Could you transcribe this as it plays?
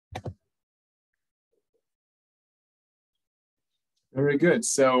Very good.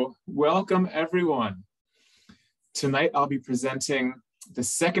 So welcome, everyone. Tonight, I'll be presenting the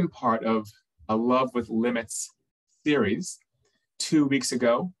second part of A Love with Limits series. 2 weeks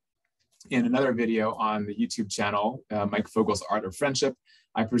ago, in another video on the YouTube channel, Mike Fogle's Art of Friendship,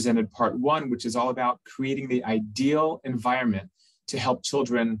 I presented part one, which is all about creating the ideal environment to help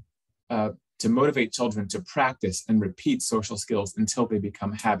children, to motivate children to practice and repeat social skills until they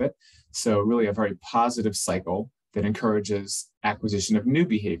become habit. So really a very positive cycle that encourages acquisition of new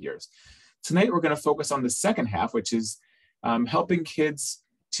behaviors. Tonight, we're going to focus on the second half, which is helping kids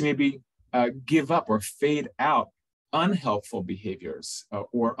to maybe give up or fade out unhelpful behaviors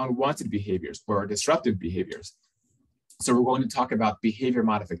or unwanted behaviors or disruptive behaviors. So we're going to talk about behavior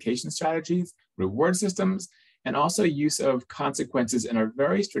modification strategies, reward systems, and also use of consequences in a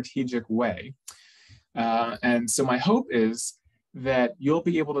very strategic way. And so my hope is that you'll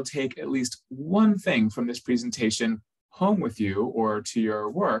be able to take at least one thing from this presentation home with you or to your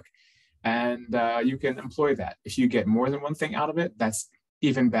work, and you can employ that. If you get more than one thing out of it, that's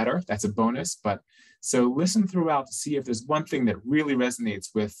even better. That's a bonus. But so listen throughout to see if there's one thing that really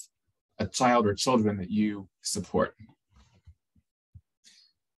resonates with a child or children that you support.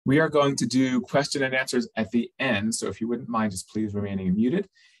 We are going to do question and answers at the end. So if you wouldn't mind, just please remaining muted.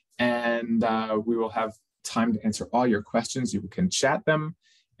 And we will have time to answer all your questions. You can chat them,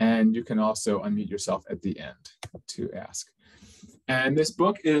 and you can also unmute yourself at the end to ask. And this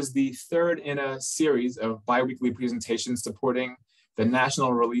book is the third in a series of bi-weekly presentations supporting the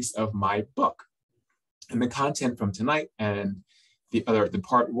national release of my book. And the content from tonight and the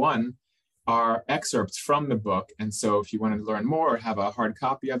part one are excerpts from the book. And so if you want to learn more or have a hard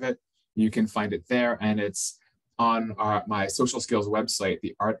copy of it, you can find it there. And it's on my social skills website,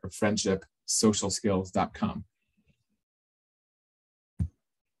 the Art of Friendship, socialskills.com.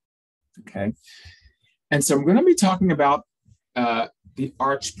 Okay. And so I'm going to be talking about the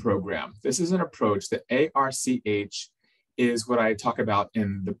ARCH program. This is an approach. The ARCH is what I talk about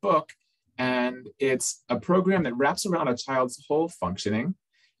in the book. And it's a program that wraps around a child's whole functioning,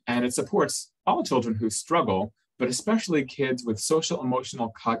 and it supports all children who struggle, but especially kids with social,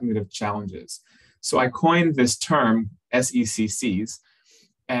 emotional, cognitive challenges. So I coined this term, SECCs,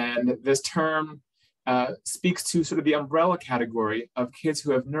 and this term speaks to sort of the umbrella category of kids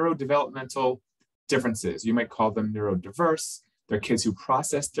who have neurodevelopmental differences. You might call them neurodiverse. They're kids who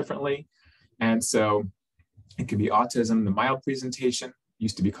process differently. And so it could be autism, the mild presentation,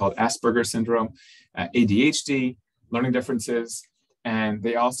 used to be called Asperger's syndrome, ADHD, learning differences, and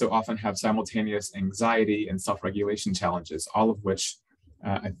they also often have simultaneous anxiety and self-regulation challenges, all of which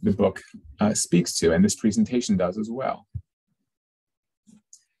the book speaks to, and this presentation does as well.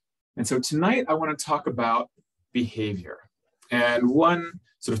 And so tonight I want to talk about behavior. And one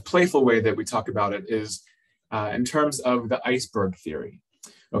sort of playful way that we talk about it is in terms of the iceberg theory.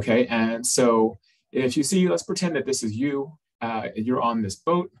 Okay, and so if you see, let's pretend that this is you, you're on this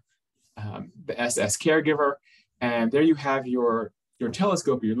boat, the SS caregiver, and there you have your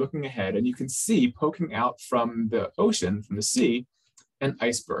telescope, you're looking ahead, and you can see poking out from the ocean, from the sea, an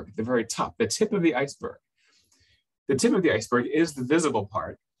iceberg at the very top, the tip of the iceberg. The tip of the iceberg is the visible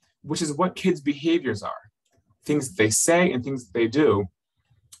part, which is what kids' behaviors are. Things that they say and things that they do.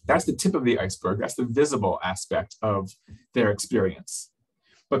 That's the tip of the iceberg. That's the visible aspect of their experience.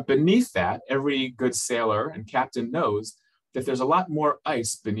 But beneath that, every good sailor and captain knows that there's a lot more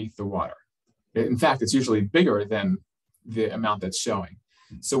ice beneath the water. In fact, it's usually bigger than the amount that's showing.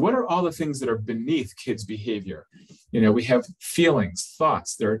 So what are all the things that are beneath kids' behavior? You know, we have feelings,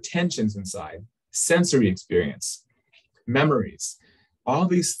 thoughts, there are tensions inside, sensory experience, memories. All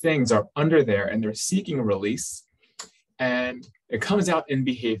these things are under there and they're seeking a release, and it comes out in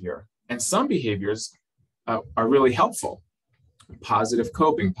behavior. And some behaviors are really helpful. Positive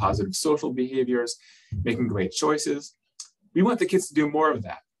coping, positive social behaviors, making great choices. We want the kids to do more of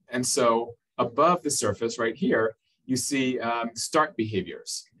that. And so above the surface right here, you see start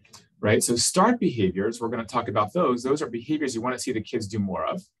behaviors, right? So start behaviors, we're going to talk about those. Those are behaviors you want to see the kids do more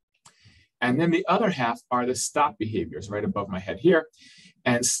of. And then the other half are the stop behaviors right above my head here.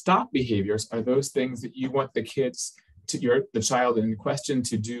 And stop behaviors are those things that you want the kids, the child in question,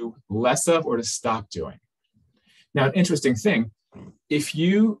 to do less of or to stop doing. Now, an interesting thing, if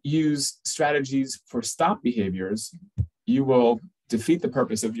you use strategies for stop behaviors, you will defeat the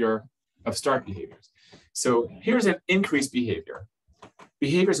purpose of start behaviors. So here's an increased behavior.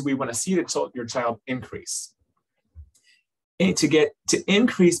 Behaviors we want to see your child increase. And to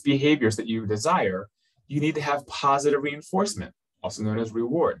increase behaviors that you desire, you need to have positive reinforcement, also known as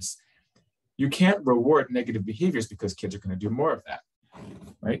rewards. You can't reward negative behaviors because kids are going to do more of that,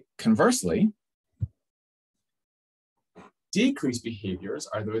 right? Conversely, Decreased behaviors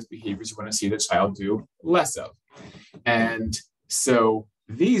are those behaviors you want to see the child do less of. And so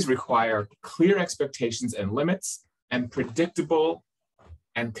these require clear expectations and limits and predictable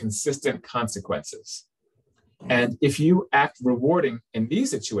and consistent consequences. And if you act rewarding in these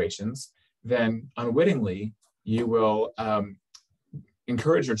situations, then unwittingly, you will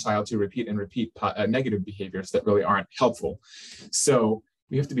encourage your child to repeat negative behaviors that really aren't helpful. So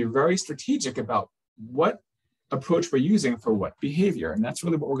we have to be very strategic about what approach we're using for what behavior. And that's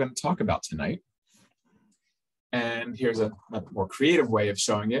really what we're going to talk about tonight. And here's a more creative way of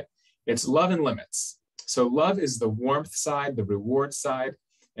showing it. It's love and limits. So love is the warmth side, the reward side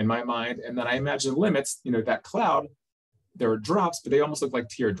in my mind. And then I imagine limits, that cloud, there are drops, but they almost look like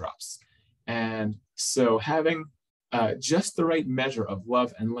teardrops. And so having just the right measure of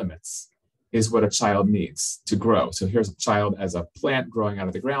love and limits is what a child needs to grow. So here's a child as a plant growing out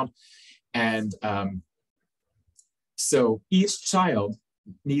of the ground. And so each child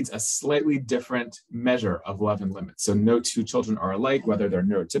needs a slightly different measure of love and limits. So no two children are alike, whether they're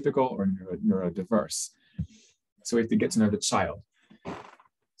neurotypical or neurodiverse. So we have to get to know the child.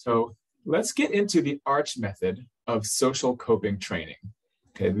 So let's get into the 𝗷̈ci method of social coping training.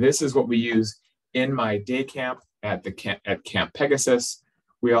 Okay, this is what we use in my day camp at Camp Pegasus.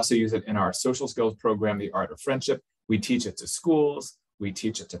 We also use it in our social skills program, the Art of Friendship. We teach it to schools, we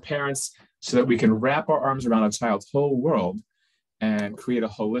teach it to parents, so that we can wrap our arms around a child's whole world and create a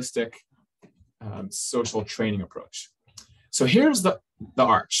holistic social training approach. So here's the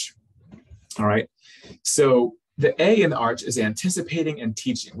𝗷̈ci, all right? So the A in the 𝗷̈ci is anticipating and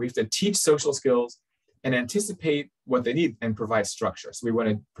teaching. We have to teach social skills and anticipate what they need and provide structure. So we want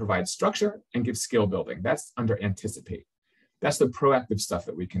to provide structure and give skill building. That's under anticipate. That's the proactive stuff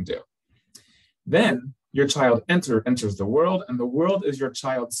that we can do. Then your child enters the world, and the world is your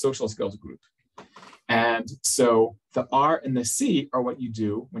child's social skills group. And so the R and the C are what you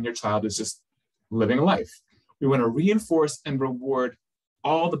do when your child is just living life. We want to reinforce and reward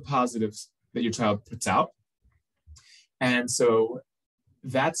all the positives that your child puts out. And so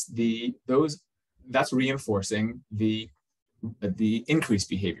that's reinforcing the increased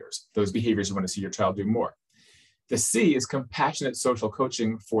behaviors, those behaviors you want to see your child do more. The C is compassionate social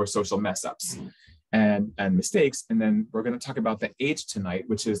coaching for social mess ups and mistakes. And then we're going to talk about the H tonight,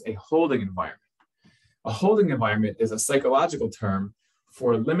 which is a holding environment. A holding environment is a psychological term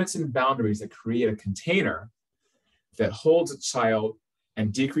for limits and boundaries that create a container that holds a child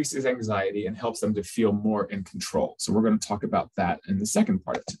and decreases anxiety and helps them to feel more in control. So we're going to talk about that in the second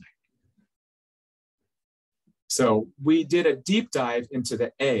part of tonight. So we did a deep dive into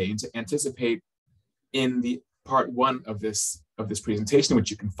the A to anticipate in the part 1 of this presentation,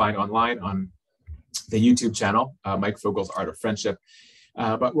 which you can find online on the YouTube channel, Mike Fogel's Art of Friendship.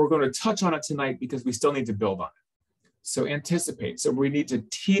 But we're going to touch on it tonight because we still need to build on it. So anticipate. So we need to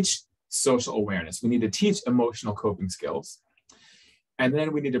teach social awareness. We need to teach emotional coping skills. And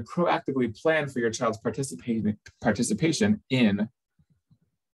then we need to proactively plan for your child's participation in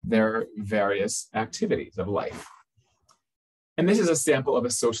their various activities of life. And this is a sample of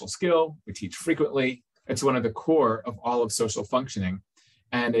a social skill we teach frequently. It's one of the core of all of social functioning.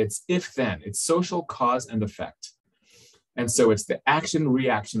 And it's if-then. It's social cause and effect. And so it's the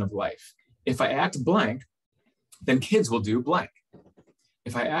action-reaction of life. If I act blank, then kids will do blank.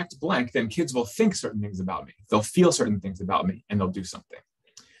 If I act blank, then kids will think certain things about me. They'll feel certain things about me, and they'll do something.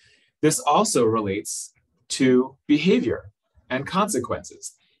 This also relates to behavior and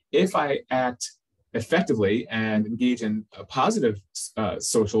consequences. If I act effectively and engage in positive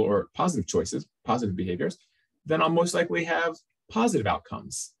social or positive choices, positive behaviors, then I'll most likely have positive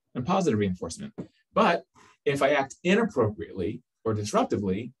outcomes and positive reinforcement. But if I act inappropriately or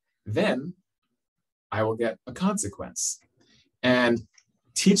disruptively, then I will get a consequence. And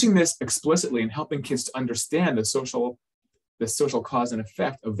teaching this explicitly and helping kids to understand the social cause and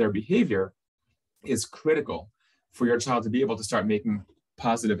effect of their behavior is critical for your child to be able to start making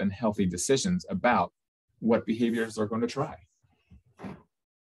positive and healthy decisions about what behaviors they're going to try.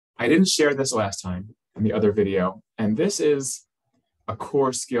 I didn't share this last time in the other video, and this is a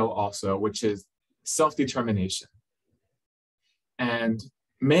core skill also, which is self-determination. And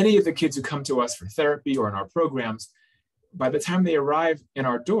many of the kids who come to us for therapy or in our programs, by the time they arrive in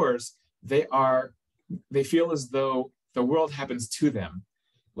our doors, they feel as though the world happens to them.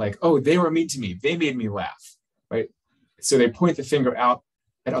 Like, oh, they were mean to me. They made me laugh, right? So they point the finger out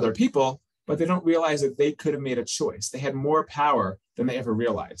at other people, but they don't realize that they could have made a choice. They had more power than they ever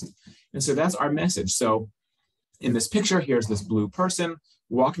realized. And so that's our message. So in this picture, here's this blue person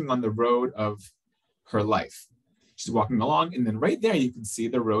walking on the road of her life. She's walking along, and then right there, you can see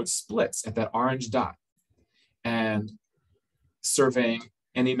the road splits at that orange dot. And surveying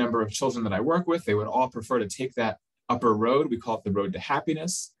any number of children that I work with, they would all prefer to take that upper road. We call it the road to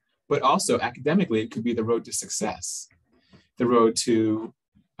happiness, but also academically, it could be the road to success, the road to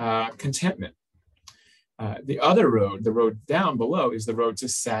contentment. The other road, the road down below, is the road to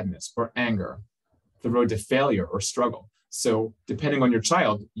sadness or anger, the road to failure or struggle. So depending on your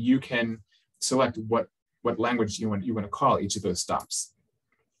child, you can select what language you want to call each of those stops.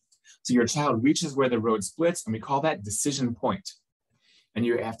 So your child reaches where the road splits, and we call that decision point. And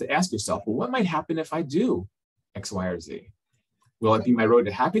you have to ask yourself, well, what might happen if I do X, Y, or Z? Will it be my road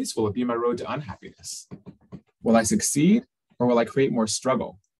to happiness? Will it be my road to unhappiness? Will I succeed, or will I create more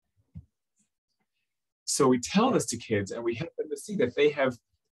struggle? So we tell this to kids, and we help them to see that they have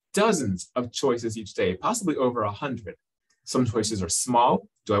dozens of choices each day, possibly over 100. Some choices are small.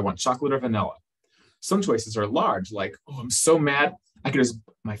 Do I want chocolate or vanilla? Some choices are large, like, oh, I'm so mad,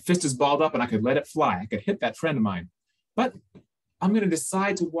 my fist is balled up and I could let it fly. I could hit that friend of mine. But I'm going to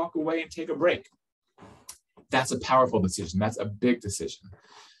decide to walk away and take a break. That's a powerful decision. That's a big decision.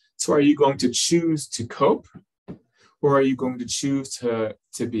 So are you going to choose to cope, or are you going to choose to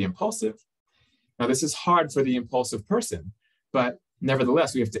be impulsive? Now, this is hard for the impulsive person, but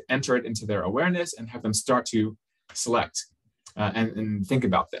nevertheless, we have to enter it into their awareness and have them start to select and think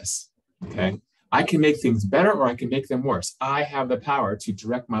about this, okay? I can make things better, or I can make them worse. I have the power to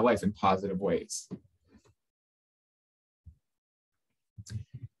direct my life in positive ways.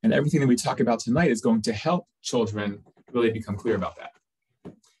 And everything that we talk about tonight is going to help children really become clear about that.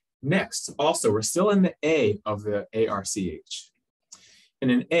 Next, also, we're still in the A of the 𝗷𝗄𝗃.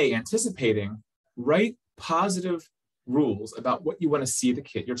 And in A, anticipating, write positive rules about what you want to see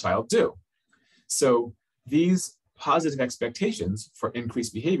your child do. So these positive expectations for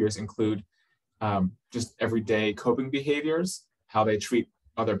increased behaviors include just everyday coping behaviors, how they treat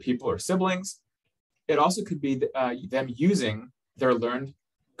other people or siblings. It also could be them using their learned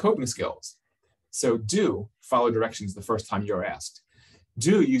coping skills. So do follow directions the first time you're asked.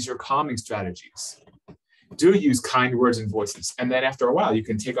 Do use your calming strategies. Do use kind words and voices. And then after a while, you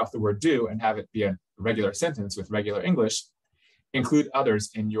can take off the word do and have it be a regular sentence with regular English. Include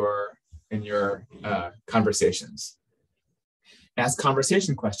others in your conversations. Ask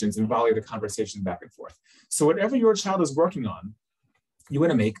conversation questions and volley the conversation back and forth. So whatever your child is working on, you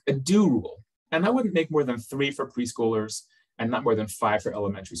want to make a do rule. And I wouldn't make more than 3 for preschoolers and not more than 5 for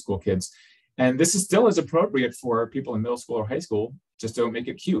elementary school kids. And this is still as appropriate for people in middle school or high school. Just don't make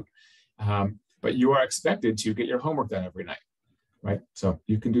it cute. But you are expected to get your homework done every night, right? So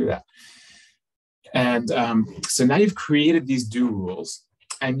you can do that. And so now you've created these do rules,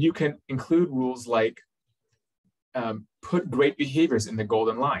 and you can include rules like put great behaviors in the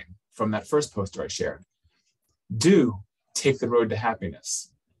golden line from that first poster I shared. Do take the road to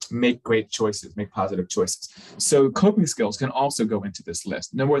happiness. Make great choices, make positive choices. So coping skills can also go into this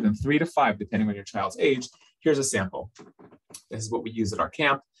list, no more than 3 to 5, depending on your child's age. Here's a sample. This is what we use at our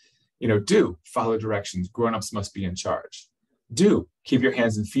camp. Do follow directions. Grown-ups must be in charge. Do keep your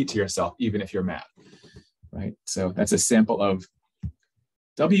hands and feet to yourself, even if you're mad, right? So that's a sample of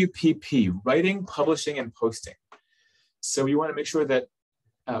WPP, writing, publishing, and posting. So we want to make sure that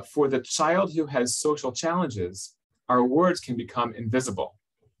for the child who has social challenges, our words can become invisible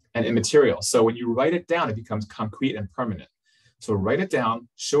and immaterial. So when you write it down, it becomes concrete and permanent. So write it down,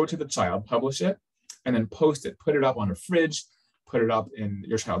 show it to the child, publish it, and then post it. Put it up on a fridge, put it up in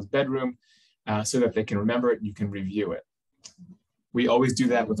your child's bedroom so that they can remember it and you can review it. We always do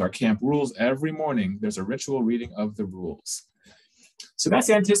that with our camp rules. Every morning, there's a ritual reading of the rules. So that's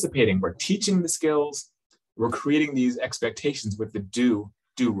anticipating. We're teaching the skills. We're creating these expectations with the do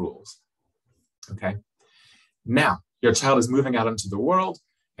rules, okay? Now, your child is moving out into the world,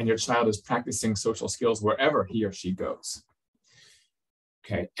 and your child is practicing social skills wherever he or she goes.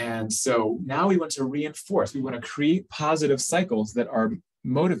 Okay, and so now we want to reinforce, we want to create positive cycles that are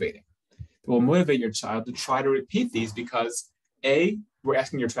motivating. That will motivate your child to try to repeat these because A, we're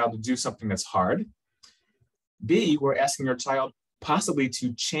asking your child to do something that's hard. B, we're asking your child possibly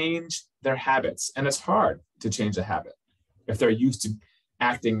to change their habits. And it's hard to change a habit if they're used to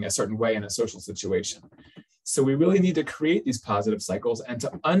acting a certain way in a social situation. So we really need to create these positive cycles and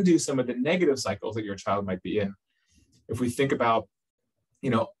to undo some of the negative cycles that your child might be in. If we think about,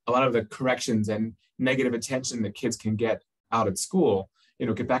 a lot of the corrections and negative attention that kids can get out at school,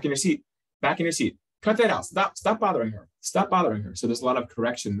 get back in your seat, cut that out, stop bothering her, stop bothering her. So there's a lot of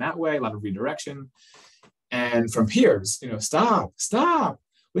correction that way, a lot of redirection. And from peers, stop,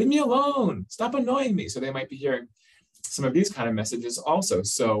 leave me alone, stop annoying me. So they might be hearing some of these kind of messages also.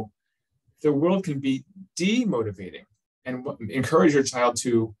 So the world can be demotivating, and encourage your child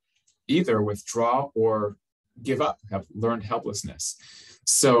to either withdraw or give up, have learned helplessness.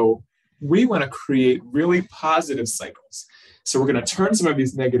 So we want to create really positive cycles. So we're going to turn some of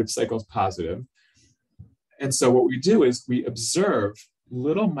these negative cycles positive. And so what we do is we observe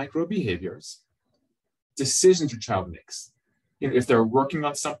little micro behaviors, decisions your child makes. If they're working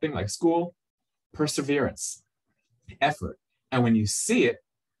on something like school, perseverance, effort. And when you see it,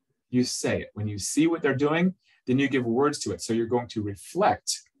 you say it. When you see what they're doing, then you give words to it. So you're going to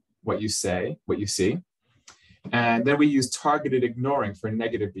reflect what you say, what you see. And then we use targeted ignoring for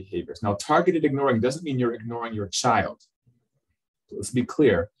negative behaviors. Now, targeted ignoring doesn't mean you're ignoring your child. So let's be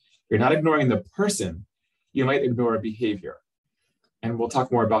clear. You're not ignoring the person. You might ignore a behavior. And we'll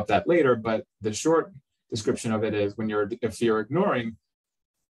talk more about that later, but the short description of it is if you're ignoring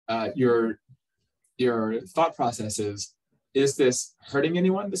your thought process is this hurting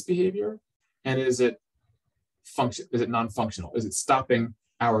anyone, this behavior? And is it non-functional? Is it stopping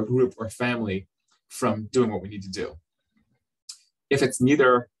our group or family from doing what we need to do? If it's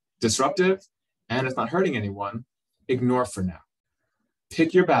neither disruptive and it's not hurting anyone, ignore for now.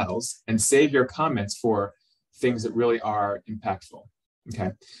 Pick your battles and save your comments for things that really are impactful.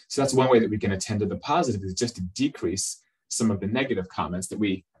 Okay, so that's one way that we can attend to the positive, is just to decrease some of the negative comments that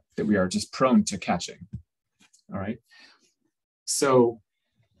we are just prone to catching. All right. So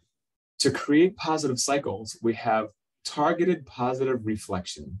to create positive cycles, we have targeted positive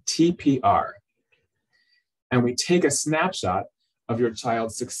reflection, TPR. And we take a snapshot of your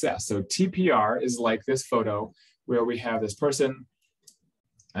child's success. So TPR is like this photo where we have this person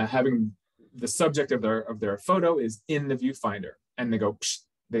having the subject of their photo is in the viewfinder, and they go, psh,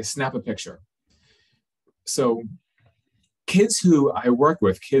 they snap a picture. So kids who I work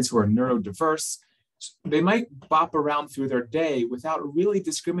with, kids who are neurodiverse, they might bop around through their day without really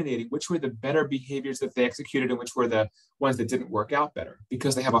discriminating which were the better behaviors that they executed and which were the ones that didn't work out better,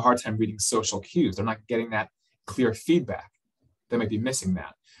 because they have a hard time reading social cues. They're not getting that clear feedback. They might be missing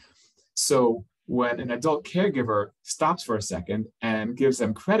that. So when an adult caregiver stops for a second and gives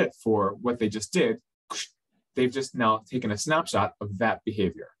them credit for what they just did, they've just now taken a snapshot of that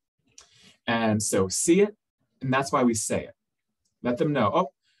behavior. And so see it, and that's why we say it. Let them know,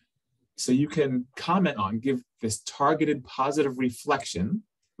 oh, so you can comment on, give this targeted positive reflection,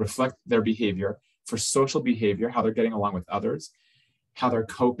 reflect their behavior for social behavior, how they're getting along with others, how their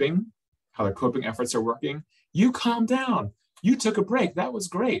coping efforts are working. You calm down. You took a break. That was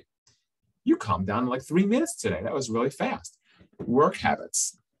great. You calmed down in like 3 minutes today. That was really fast. Work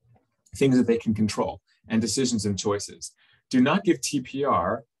habits, things that they can control, and decisions and choices. Do not give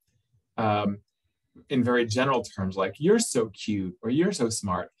TPR in very general terms like you're so cute or you're so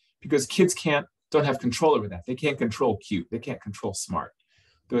smart, because kids don't have control over that. They can't control cute. They can't control smart.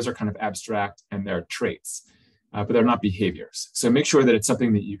 Those are kind of abstract and they're traits, but they're not behaviors. So make sure that it's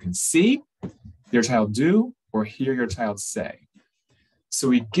something that you can see your child do or hear your child say. So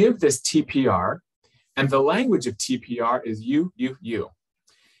we give this TPR, and the language of TPR is you, you, you.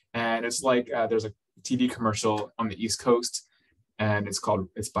 And it's like there's a TV commercial on the East Coast, and it's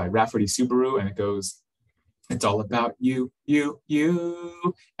by 𝗷𝗵𝗀𝗀𝘀𝗲, and it goes, it's all about you, you,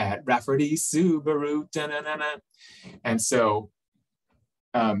 you at 𝗷𝗵𝗀𝗀𝗀𝘀𝗲. Da-na-na-na. And so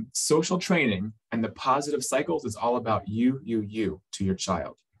social training and the positive cycles is all about you, you, you to your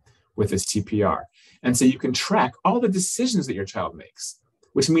child with this TPR. And so you can track all the decisions that your child makes,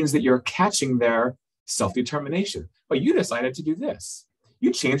 which means that you're catching their self-determination. Well, you decided to do this.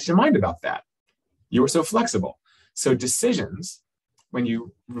 You changed your mind about that. You were so flexible. So decisions, when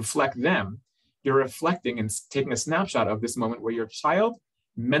you reflect them, you're reflecting and taking a snapshot of this moment where your child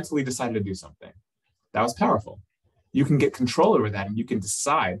mentally decided to do something. That was powerful. You can get control over that, and you can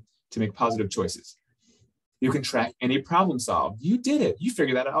decide to make positive choices. You can track any problem solved. You did it. You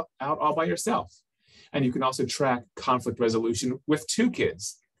figured that out all by yourself. And you can also track conflict resolution with 2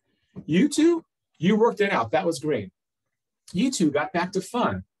 kids. You two, you worked it out. That was great. You two got back to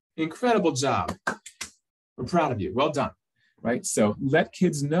fun. Incredible job. We're proud of you. Well done. Right? So let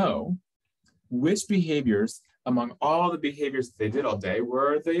kids know which behaviors among all the behaviors that they did all day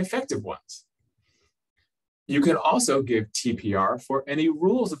were the effective ones. You can also give TPR for any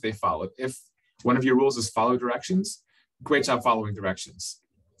rules that they followed. If one of your rules is follow directions, great job following directions.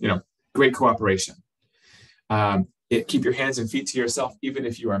 Great cooperation. Keep your hands and feet to yourself, even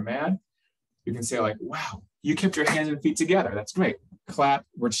if you are mad. You can say like, wow, you kept your hands and feet together. That's great. Clap,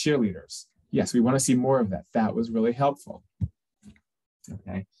 we're cheerleaders. Yes, we want to see more of that. That was really helpful.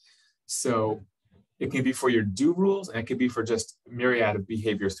 Okay, so it can be for your do rules, and it can be for just myriad of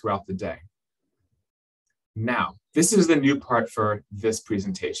behaviors throughout the day. Now, this is the new part for this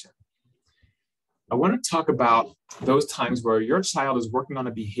presentation. I want to talk about those times where your child is working on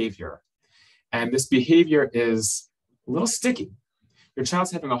a behavior And this behavior is a little sticky. Your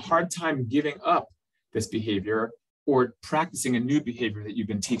child's having a hard time giving up this behavior or practicing a new behavior that you've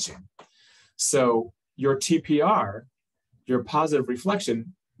been teaching. So your TPR, your positive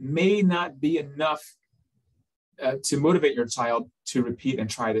reflection, may not be enough to motivate your child to repeat and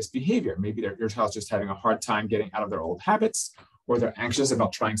try this behavior. Maybe your child's just having a hard time getting out of their old habits, or they're anxious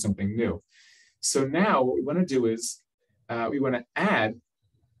about trying something new. So now what we want to do is we want to add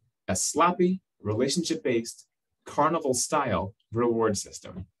a sloppy, relationship-based, carnival-style reward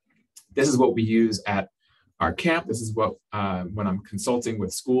system. This is what we use at our camp. This is what, when I'm consulting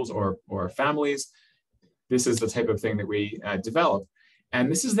with schools or families, this is the type of thing that we develop.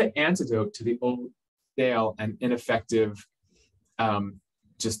 And this is the antidote to the old, stale, and ineffective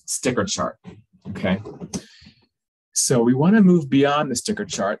just sticker chart, okay? So we want to move beyond the sticker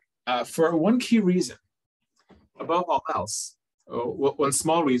chart for one key reason. Above all else, one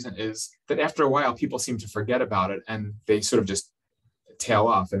small reason is that after a while, people seem to forget about it and they sort of just tail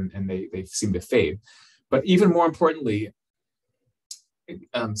off and they seem to fade. But even more importantly,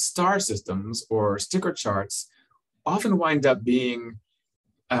 star systems or sticker charts often wind up being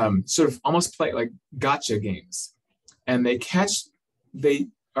sort of almost like gotcha games. And they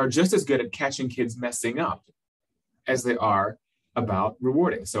are just as good at catching kids messing up as they are about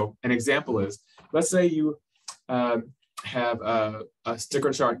rewarding. So an example is, let's say you have a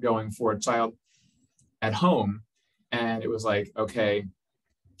sticker chart going for a child at home, and it was like, okay,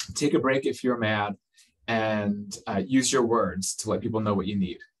 take a break if you're mad, and use your words to let people know what you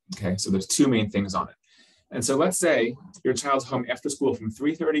need. Okay, so there's two main things on it. And so let's say your child's home after school from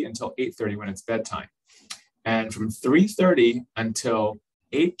 3:30 until 8:30 when it's bedtime. And from 3:30 until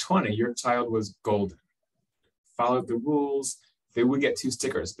 8:20, your child was golden. Followed the rules, they would get 2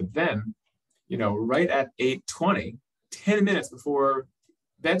 stickers. But then, you know, right at 8:20, 10 minutes before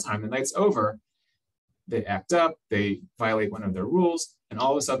bedtime, the night's over, they act up, they violate one of their rules, and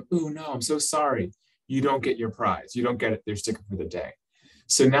all of a sudden, oh no, I'm so sorry. You don't get your prize. You don't get their sticker for the day.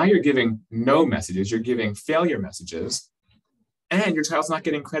 So now you're giving no messages, you're giving failure messages, and your child's not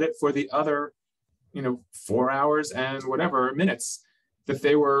getting credit for the other, 4 hours and whatever minutes that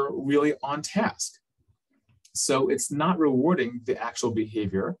they were really on task. So it's not rewarding the actual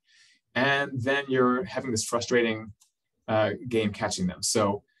behavior. And then you're having this frustrating game catching them.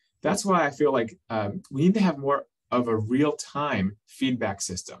 So that's why I feel like we need to have more of a real-time feedback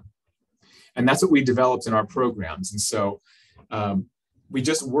system. And that's what we developed in our programs. And so we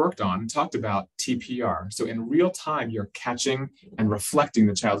just talked about TPR. So in real time, you're catching and reflecting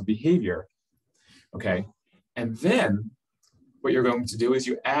the child's behavior, okay? And then what you're going to do is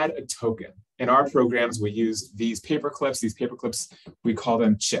you add a token. In our programs, we use these paper clips. These paper clips, we call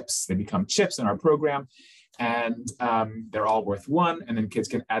them chips. They become chips in our program, and they're all worth 1, and then kids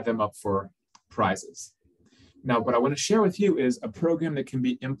can add them up for prizes. Now, what I want to share with you is a program that can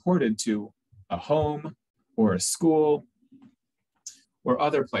be imported to a home or a school or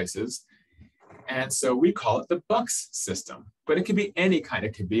other places. And so we call it the bucks system, but it could be any kind.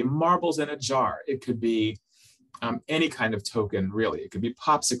 It could be marbles in a jar. It could be any kind of token, really. It could be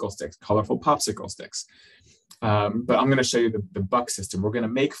popsicle sticks, colorful popsicle sticks. But I'm going to show you the buck system. We're going to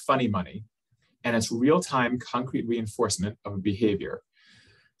make funny money, and it's real-time concrete reinforcement of a behavior.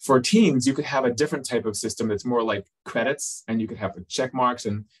 For teens, you could have a different type of system that's more like credits, and you could have the check marks,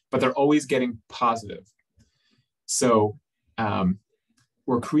 but they're always getting positive. So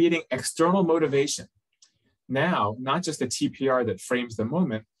we're creating external motivation. Now, not just a TPR that frames the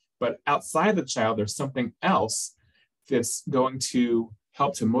moment, but outside the child, there's something else that's going to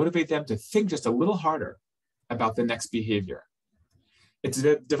help to motivate them to think just a little harder about the next behavior. It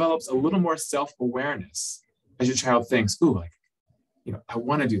develops a little more self-awareness as your child thinks, ooh, I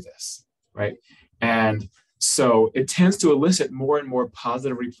want to do this, right? And so it tends to elicit more and more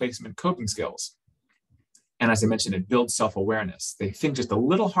positive replacement coping skills. And as I mentioned, it builds self-awareness. They think just a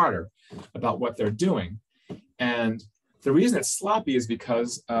little harder about what they're doing. And the reason it's sloppy is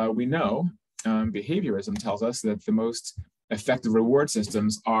because we know behaviorism tells us that the most effective reward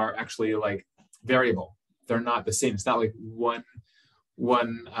systems are actually like variable. They're not the same. It's not like one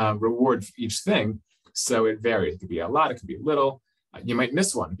reward for each thing. So it varies. It could be a lot, it could be little. You might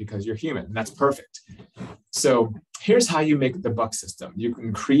miss one because you're human, and that's perfect. So here's how you make the buck system. You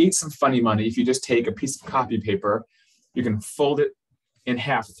can create some funny money. If you just take a piece of copy paper, you can fold it in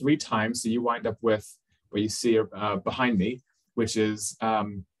half 3 times. So you wind up with what you see behind me, which is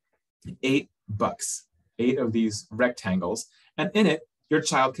 8 bucks, 8 of these rectangles. And in it, your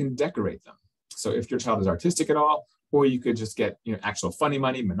child can decorate them. So if your child is artistic at all, or you could just get actual funny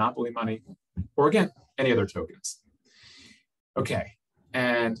money, Monopoly money, or again, any other tokens. Okay,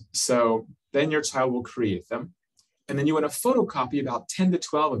 And so then your child will create them. And then you want to photocopy about 10 to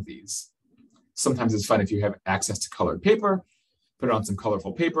 12 of these. Sometimes it's fun if you have access to colored paper, put it on some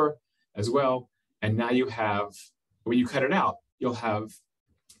colorful paper as well. And now you have, when you cut it out, you'll have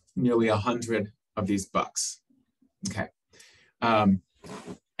nearly 100 of these bucks. Okay. And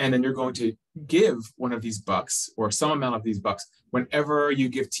then you're going to give one of these bucks or some amount of these bucks whenever you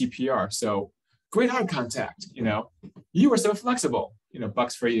give TPR. So great eye contact, you were so flexible,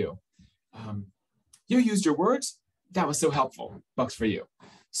 bucks for you. You used your words, that was so helpful, bucks for you.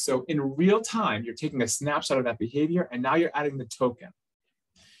 So in real time, you're taking a snapshot of that behavior and now you're adding the token.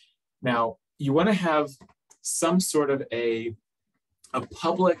 Now, you want to have some sort of a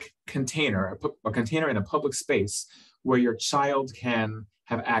public container, a container in a public space where your child can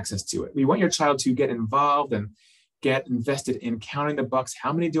have access to it. We want your child to get involved and get invested in counting the bucks.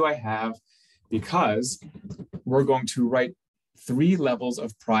 How many do I have? Because we're going to write 3 levels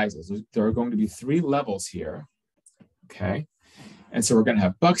of prizes. There are going to be 3 levels here, okay? And so we're going to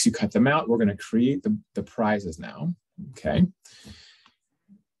have bucks, you cut them out. We're going to create the prizes now, okay?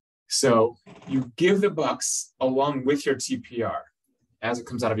 So you give the bucks along with your TPR as it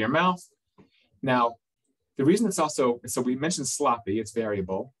comes out of your mouth. Now, the reason it's also, so we mentioned sloppy, it's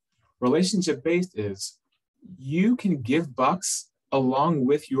variable. Relationship-based is you can give bucks along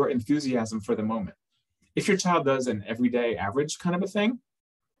with your enthusiasm for the moment. If your child does an everyday average kind of a thing,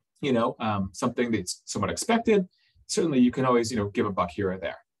 something that's somewhat expected, certainly you can always, give a buck here or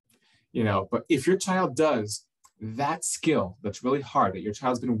there, but if your child does that skill that's really hard that your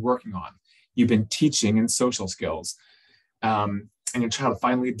child's been working on, you've been teaching in social skills, and your child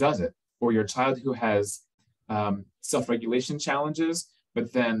finally does it, or your child who has self-regulation challenges,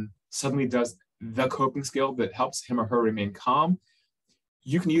 but then suddenly does the coping skill that helps him or her remain calm,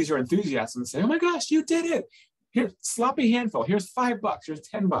 you can use your enthusiasm and say, oh my gosh, you did it. Here's sloppy handful. Here's $5, here's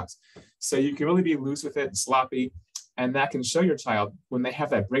 $10. So you can really be loose with it and sloppy. And that can show your child when they have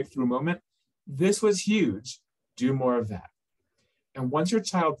that breakthrough moment, this was huge, do more of that. And once your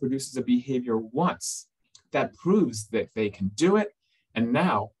child produces a behavior once, that proves that they can do it. And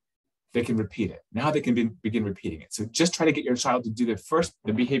now they can repeat it. Now they can begin repeating it. So just try to get your child to do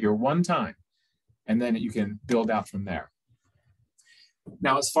the behavior one time, and then you can build out from there.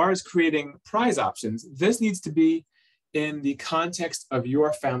 Now, as far as creating prize options, this needs to be in the context of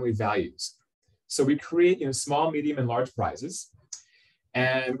your family values. So we create small, medium, and large prizes.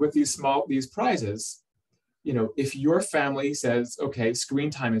 And with these prizes, if your family says, okay, screen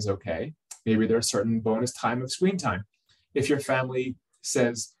time is okay, maybe there's a certain bonus time of screen time. If your family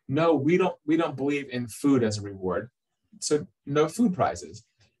says, no, we don't believe in food as a reward, so no food prizes.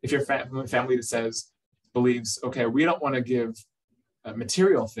 If your family believes, okay, we don't want to give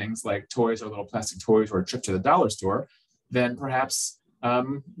material things like toys or little plastic toys or a trip to the dollar store, then perhaps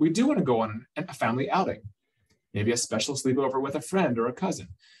we do want to go on a family outing, maybe a special sleepover with a friend or a cousin.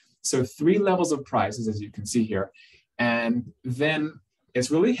 So 3 levels of prizes, as you can see here. And then it's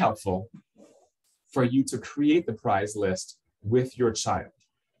really helpful for you to create the prize list with your child.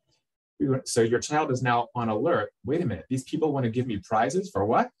 So your child is now on alert. Wait a minute, these people want to give me prizes for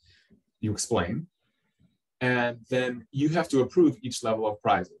what? You explain. And then you have to approve each level of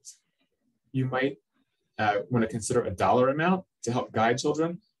prizes. You might want to consider a dollar amount to help guide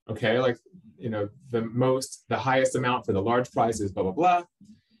children. Okay, like, the highest amount for the large prize is blah, blah,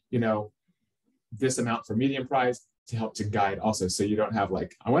 blah. This amount for medium prize to help to guide also. So you don't have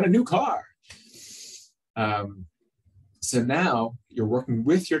like, I want a new car. So now you're working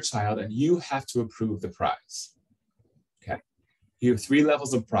with your child and you have to approve the prize. Okay, you have 3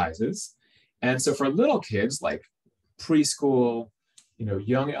 levels of prizes. And so for little kids like preschool,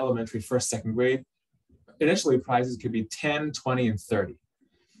 young elementary, 1st, 2nd grade, initially prizes could be 10, 20, and 30.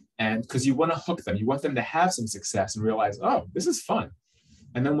 And because you want to hook them, you want them to have some success and realize, oh, this is fun.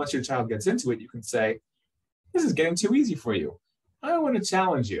 And then once your child gets into it, you can say, this is getting too easy for you. I want to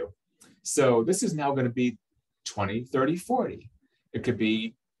challenge you. So this is now going to be 20, 30, 40. It could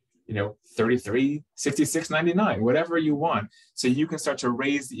be 33, 66, 99, whatever you want. So you can start to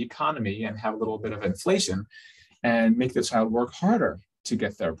raise the economy and have a little bit of inflation and make the child work harder to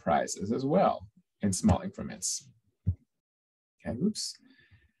get their prizes as well in small increments. Okay, oops.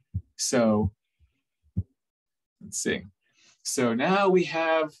 So let's see. So now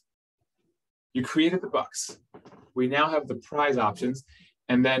you created the bucks. We now have the prize options.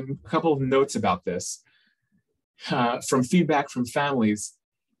 And then a couple of notes about this. From feedback from families,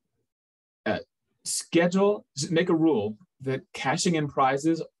 make a rule that cashing in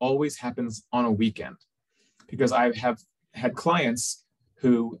prizes always happens on a weekend, because I have had clients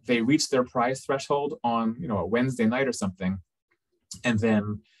who they reach their prize threshold on a Wednesday night or something, And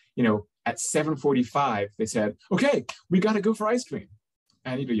then, at 7:45, they said, okay, we got to go for ice cream.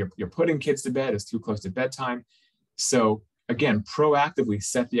 And you're putting kids to bed. It's too close to bedtime. So again, proactively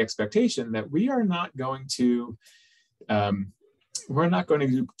set the expectation that we're not going to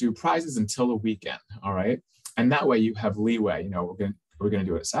do prizes until the weekend. All right. And that way you have leeway. We're going to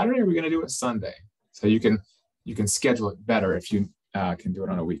do it Saturday, or we're going to do it Sunday. So you can schedule it better if you can do it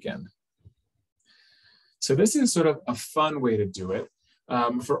on a weekend. So this is sort of a fun way to do it.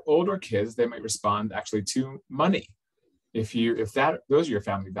 For older kids, they might respond actually to money, if those are your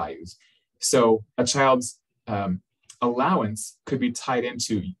family values. So a child's allowance could be tied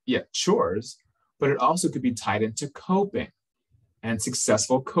into chores, but it also could be tied into coping and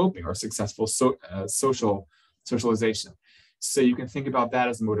successful coping or successful socialization. So you can think about that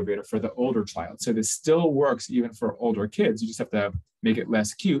as a motivator for the older child. So this still works even for older kids. You just have to make it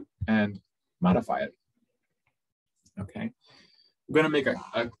less cute and modify it. Okay, I'm going to make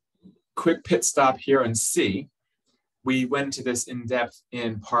a quick pit stop here and see. We went into this in depth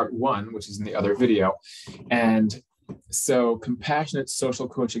in part 1, which is in the other video. And so compassionate social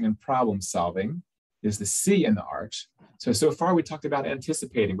coaching and problem solving is the C in the arch. So far we talked about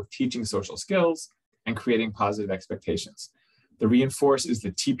anticipating with teaching social skills and creating positive expectations. The reinforce is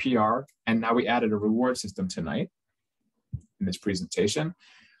the TPR, and now we added a reward system tonight in this presentation.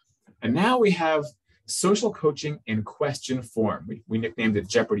 And now we have social coaching in question form. We nicknamed it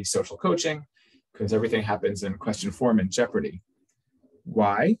Jeopardy social coaching because everything happens in question form in Jeopardy.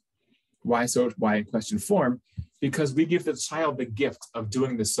 Why? Why in question form? Because we give the child the gift of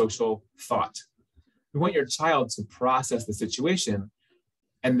doing the social thought. We want your child to process the situation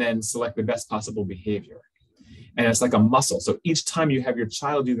and then select the best possible behavior. And it's like a muscle. So each time you have your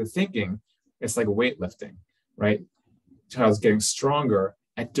child do the thinking, it's like weightlifting, right? Child's getting stronger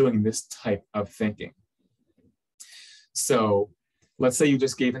at doing this type of thinking. So let's say you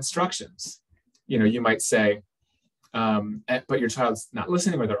just gave instructions. You might say, but your child's not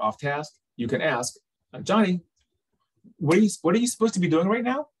listening or they're off task. You can ask, Johnny, what are you supposed to be doing right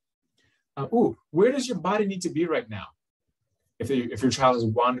now? Where does your body need to be right now? If your child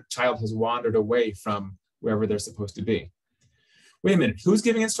has wandered away from wherever they're supposed to be. Wait a minute, who's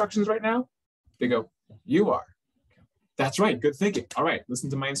giving instructions right now? They go, you are. That's right, good thinking. All right, listen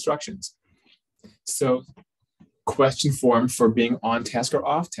to my instructions. So question form for being on task or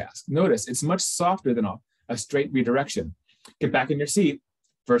off task. Notice it's much softer than a straight redirection. Get back in your seat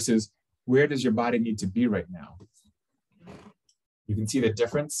versus where does your body need to be right now? You can see the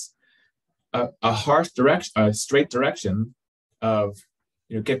difference. A harsh direction, a straight direction of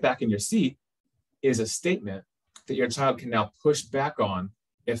get back in your seat is a statement that your child can now push back on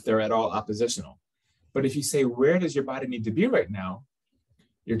if they're at all oppositional. But if you say, where does your body need to be right now?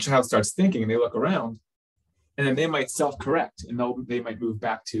 Your child starts thinking and they look around and then they might self-correct and they might move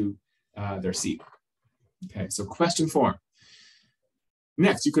back to their seat. Okay, so question form.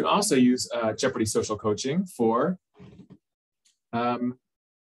 Next, you can also use Jeopardy social coaching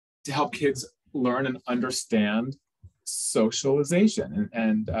to help kids learn and understand socialization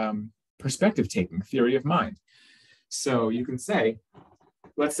and perspective taking, theory of mind. So you can say,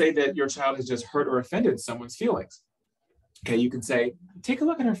 let's say that your child has just hurt or offended someone's feelings. Okay, you can say, take a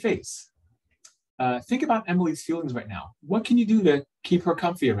look at her face. Think about Emily's feelings right now. What can you do to keep her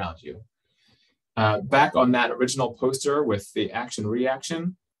comfy around you? Back on that original poster with the action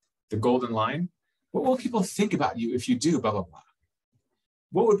reaction, the golden line, what will people think about you if you do blah, blah, blah?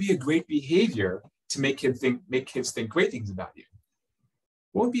 What would be a great behavior to make kids think great things about you?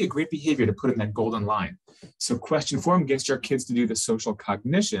 What would be a great behavior to put in that golden line? So question form gets your kids to do the social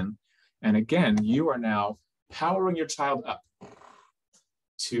cognition. And again, you are now powering your child up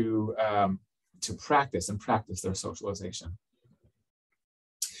to practice their socialization.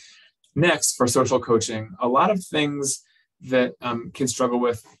 Next, for social coaching, a lot of things that kids struggle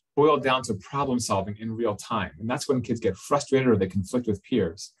with boil down to problem solving in real time. And that's when kids get frustrated or they conflict with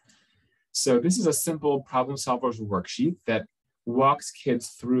peers. So this is a simple problem solvers worksheet that walks kids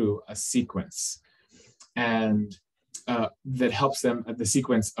through a sequence and that helps them at the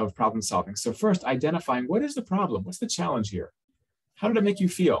sequence of problem solving. So first, identifying what is the problem? What's the challenge here? How did it make you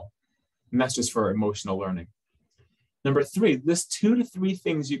feel? And that's just for emotional learning. Number 3, list 2 to 3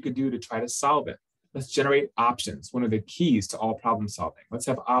 things you could do to try to solve it. Let's generate options. One of the keys to all problem solving. Let's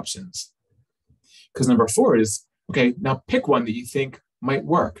have options. Because number 4 is, okay, now pick one that you think might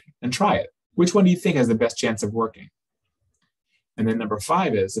work and try it. Which one do you think has the best chance of working? And then number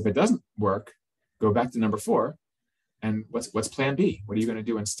 5 is, if it doesn't work, go back to number 4. And what's plan B? What are you going to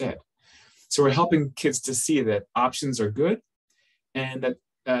do instead? So we're helping kids to see that options are good and that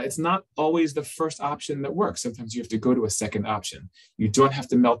it's not always the first option that works. Sometimes you have to go to a second option. You don't have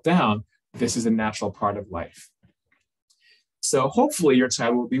to melt down. This is a natural part of life. So hopefully your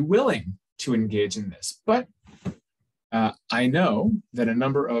child will be willing to engage in this. But I know that a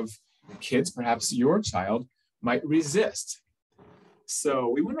number of kids, perhaps your child, might resist. So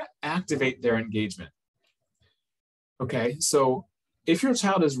we want to activate their engagement. Okay, so if your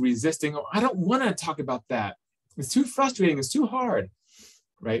child is resisting, oh, I don't want to talk about that. It's too frustrating, it's too hard,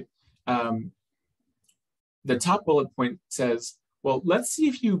 right? The top bullet point says, well, let's see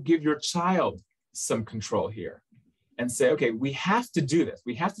if you give your child some control here and say, okay, we have to do this.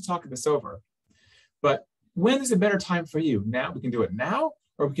 We have to talk this over. But when is a better time for you? Now, we can do it now,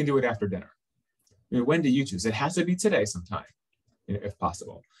 or we can do it after dinner. I mean, when do you choose? It has to be today sometime, if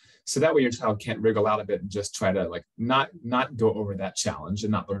possible. So that way your child can't wriggle out of it and just try to like not go over that challenge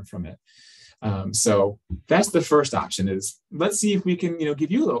and not learn from it. So that's the first option is, let's see if we can,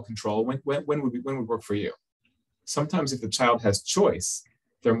 give you a little control when would work for you. Sometimes if the child has choice,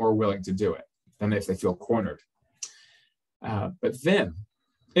 they're more willing to do it than if they feel cornered. But then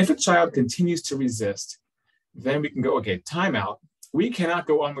if a child continues to resist, then we can go, okay, time out. We cannot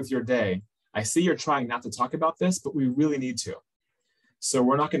go on with your day. I see you're trying not to talk about this, but we really need to. So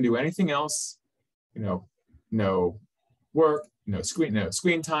we're not going to do anything else, no work, no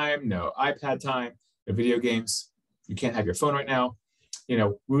screen time, no iPad time, no video games. You can't have your phone right now.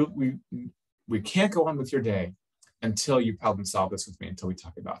 We can't go on with your day until you problem solve this with me, until we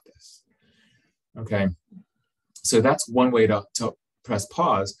talk about this. Okay, so that's one way to press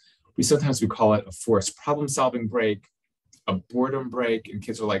pause. Sometimes we call it a forced problem solving break, a boredom break, and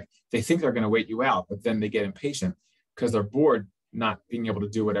kids are like, they think they're going to wait you out, but then they get impatient because they're bored not being able to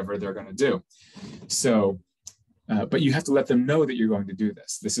do whatever they're going to do. So, but you have to let them know that you're going to do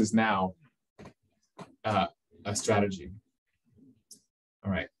this. This is now a strategy.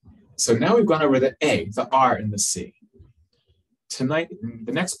 All right. So now we've gone over the A, the R, and the C. Tonight,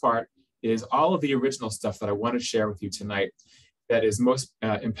 the next part is all of the original stuff that I want to share with you tonight that is most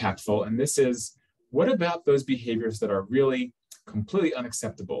impactful. And this is, what about those behaviors that are really completely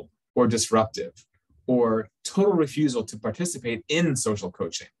unacceptable or disruptive, or total refusal to participate in social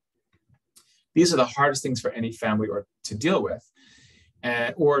coaching? These are the hardest things for any family to deal with,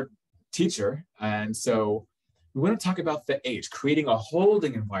 or teacher. And so we want to talk about the H, creating a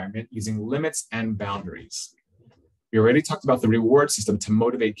holding environment using limits and boundaries. We already talked about the reward system to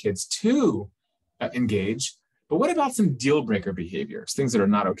motivate kids to engage, but what about some deal breaker behaviors, things that are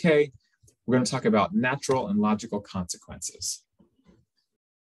not okay? We're going to talk about natural and logical consequences.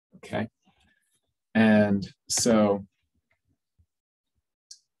 Okay. And so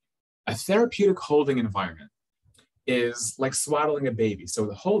a therapeutic holding environment is like swaddling a baby. So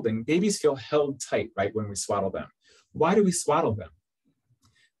the holding, babies feel held tight, right, when we swaddle them. Why do we swaddle them?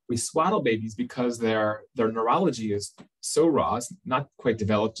 We swaddle babies because their neurology is so raw, it's not quite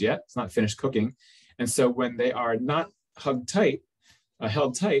developed yet, it's not finished cooking. And so when they are not held tight,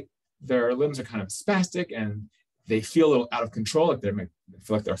 their limbs are kind of spastic and they feel a little out of control, like they feel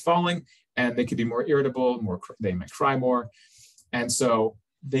like they're falling, and they could be more irritable, they might cry more. And so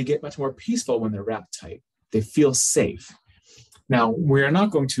they get much more peaceful when they're wrapped tight. They feel safe. Now, we're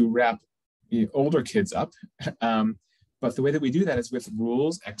not going to wrap older kids up, but the way that we do that is with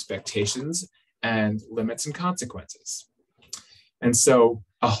rules, expectations, and limits and consequences. And so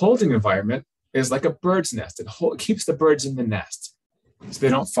a holding environment is like a bird's nest. It keeps the birds in the nest so they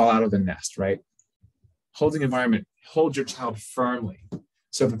don't fall out of the nest, right? Holding environment, hold your child firmly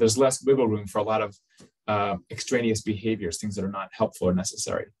so that there's less wiggle room for a lot of extraneous behaviors, things that are not helpful or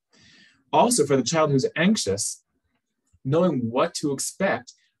necessary. Also, for the child who's anxious, knowing what to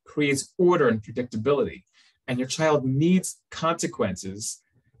expect creates order and predictability. And your child needs consequences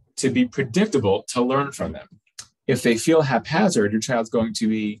to be predictable to learn from them. If they feel haphazard, your child's going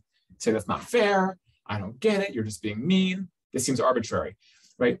to say, that's not fair, I don't get it, you're just being mean, this seems arbitrary,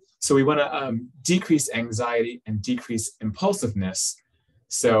 right? So we want to decrease anxiety and decrease impulsiveness.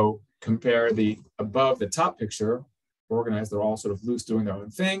 So compare the top picture, organized, they're all sort of loose doing their own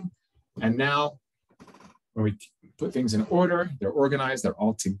thing. And now when we put things in order, they're organized, they're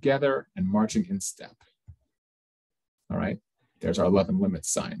all together and marching in step. All right, there's our love and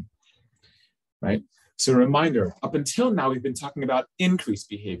limits sign, right? So a reminder, up until now, we've been talking about increased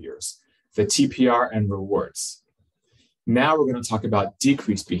behaviors, the TPR and rewards. Now we're going to talk about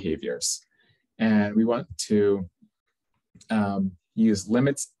decreased behaviors. And we want to use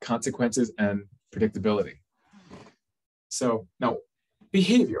limits, consequences, and predictability. So now,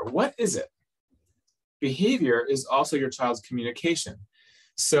 behavior, what is it? Behavior is also your child's communication.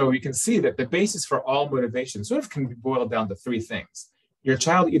 So you can see that the basis for all motivation sort of can be boiled down to three things: Your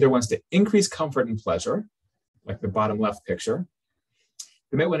child either wants to increase comfort and pleasure, like the bottom left picture.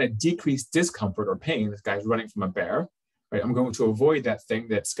 They might want to decrease discomfort or pain. This guy's running from a bear, right? I'm going to avoid that thing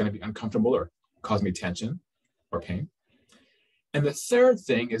that's going to be uncomfortable or cause me tension or pain. And the third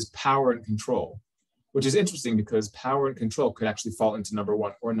thing is power and control, which is interesting because power and control could actually fall into number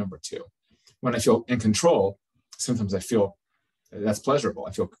 1 or number 2. When I feel in control, sometimes I feel that's pleasurable.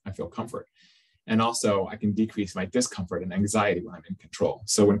 I feel comfort. And also I can decrease my discomfort and anxiety when I'm in control.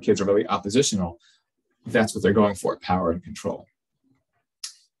 So when kids are really oppositional, that's what they're going for, power and control.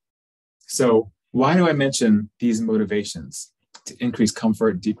 So why do I mention these motivations? To increase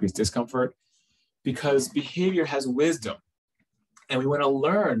comfort, decrease discomfort? Because behavior has wisdom and we want to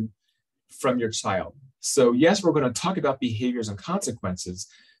learn from your child. So yes, we're going to talk about behaviors and consequences,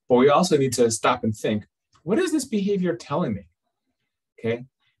 but we also need to stop and think, what is this behavior telling me? Okay.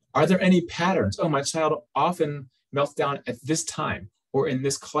 Are there any patterns? Oh, my child often melts down at this time or in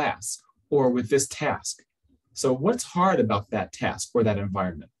this class or with this task. So what's hard about that task or that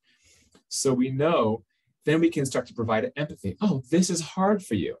environment? So we know, then we can start to provide empathy. Oh, this is hard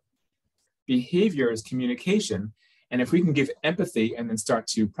for you. Behavior is communication. And if we can give empathy and then start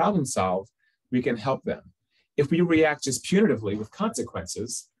to problem solve, we can help them. If we react just punitively with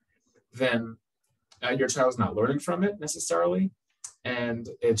consequences, then your child's not learning from it necessarily. And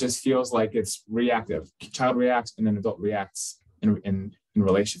it just feels like it's reactive. Child reacts and then adult reacts in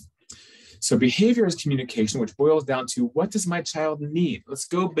relation. So behavior is communication, which boils down to what does my child need? Let's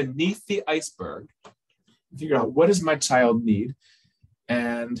go beneath the iceberg, figure out what does my child need.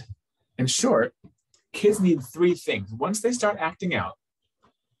 And in short, kids need 3 things. Once they start acting out,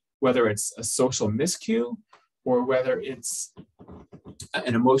 whether it's a social miscue or whether it's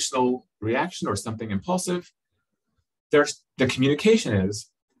an emotional reaction or something impulsive, the communication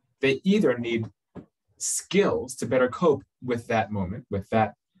is they either need skills to better cope with that moment, with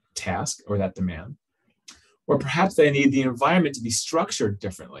that task or that demand, or perhaps they need the environment to be structured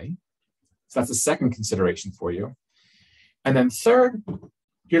differently. So that's the second consideration for you. And then third,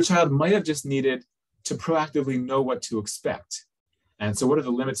 your child might have just needed to proactively know what to expect. And so what are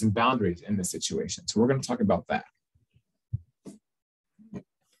the limits and boundaries in this situation? So we're going to talk about that.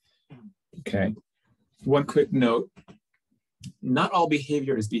 Okay. One quick note, not all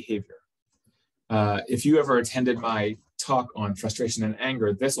behavior is behavior. If you ever attended my talk on frustration and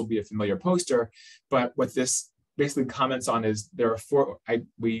anger, this will be a familiar poster, but what this basically comments on is there are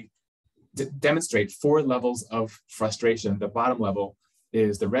we demonstrate 4 levels of frustration. The bottom level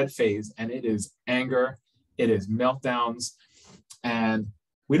is the red phase, and it is anger, it is meltdowns, and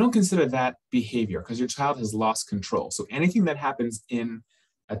we don't consider that behavior because your child has lost control. So anything that happens in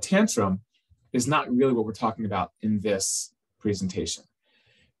a tantrum is not really what we're talking about in this presentation.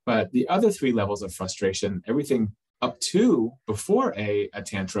 But the other 3 levels of frustration, everything up to before a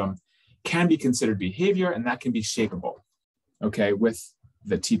tantrum, can be considered behavior, and that can be shapeable, okay, with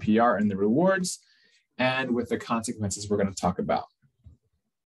the TPR and the rewards and with the consequences we're going to talk about,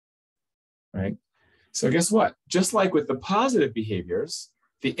 right? So guess what? Just like with the positive behaviors,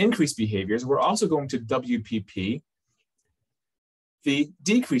 the increased behaviors, we're also going to WPP the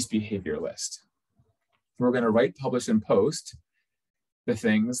decreased behavior list. We're going to write, publish, and post the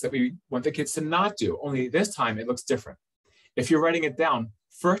things that we want the kids to not do, only this time it looks different. If you're writing it down,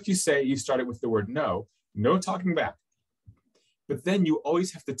 first you say you started with the word no talking back. But then you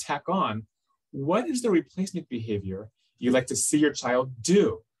always have to tack on, what is the replacement behavior you'd like to see your child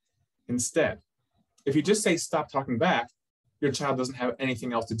do instead? If you just say stop talking back, your child doesn't have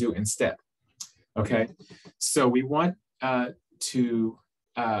anything else to do instead, okay? So we want to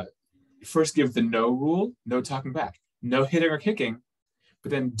first give the no rule, no talking back, no hitting or kicking, but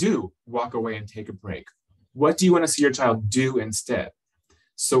then do walk away and take a break. What do you want to see your child do instead?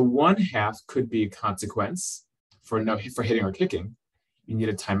 So 1/2 could be a consequence for hitting or kicking. You need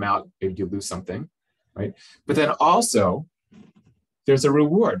a timeout, maybe you lose something, right? But then also there's a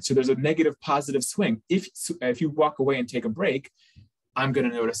reward. So there's a negative positive swing. If you walk away and take a break, I'm going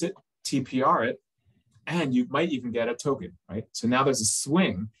to notice it, TPR it, and you might even get a token, right? So now there's a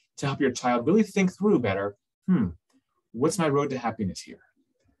swing to help your child really think through better, what's my road to happiness here?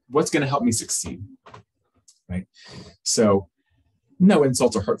 What's going to help me succeed, right? So no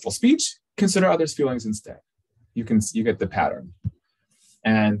insults or hurtful speech, consider others' feelings instead. You get the pattern.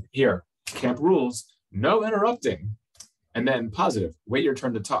 And here, camp rules, no interrupting. And then positive, wait your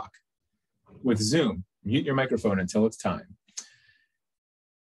turn to talk. With Zoom, mute your microphone until it's time.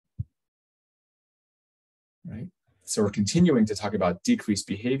 Right? So we're continuing to talk about decreased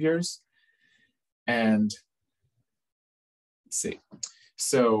behaviors. And let's see.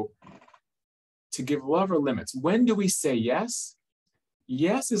 So to give love or limits, when do we say yes?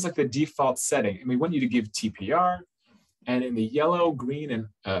 yes is like the default setting, and we want you to give TPR. And in the yellow, green,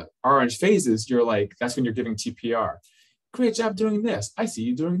 and orange phases, you're like, that's when you're giving TPR. Great job doing this. I see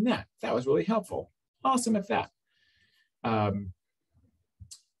you doing that. That was really helpful. Awesome at that.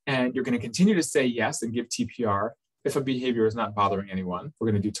 And you're going to continue to say yes and give TPR if a behavior is not bothering anyone. We're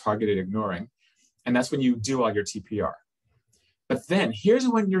going to do targeted ignoring. And that's when you do all your TPR. But then here's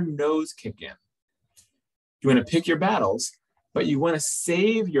when your no's kick in. You want to pick your battles, but you want to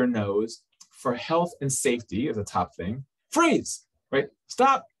save your no's for health and safety as a top thing. Freeze, right?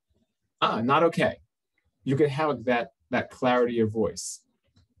 Stop. Not okay. You can have that clarity of voice.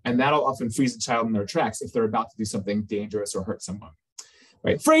 And that'll often freeze a child in their tracks if they're about to do something dangerous or hurt someone.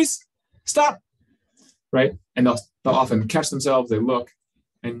 Right? Freeze, stop, right? And they'll often catch themselves, they look,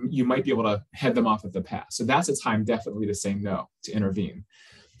 and you might be able to head them off at the pass. So that's a time definitely to say no, to intervene.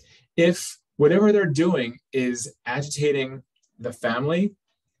 If whatever they're doing is agitating the family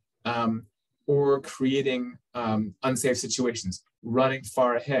or creating unsafe situations, running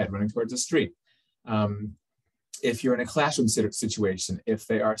far ahead, running towards the street. If you're in a classroom situation, if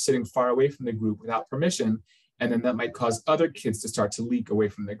they are sitting far away from the group without permission, and then that might cause other kids to start to leak away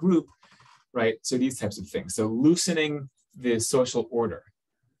from the group, right? So these types of things. So loosening the social order,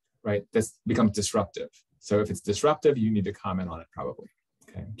 right? This becomes disruptive. So if it's disruptive, you need to comment on it probably,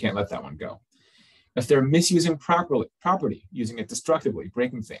 okay? Can't let that one go. If they're misusing property, using it destructively,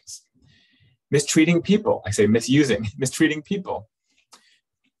 breaking things, mistreating people, I say misusing, mistreating people,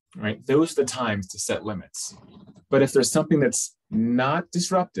 right? Those are the times to set limits. But if there's something that's not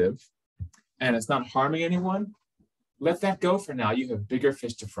disruptive and it's not harming anyone, let that go for now. You have bigger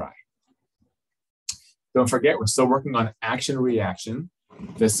fish to fry. Don't forget, we're still working on action reaction,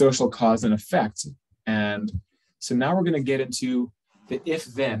 the social cause and effect. And so now we're going to get into the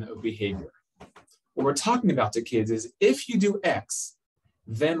if-then of behavior. What we're talking about to kids is if you do X,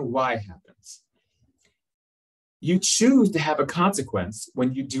 then Y happens. You choose to have a consequence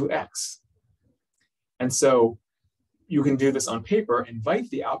when you do X. And so you can do this on paper,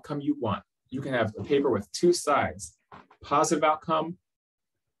 invite the outcome you want. You can have a paper with two sides, positive outcome,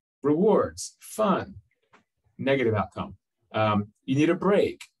 rewards, fun, negative outcome. You need a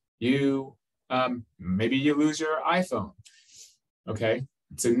break. Maybe you lose your iPhone, okay?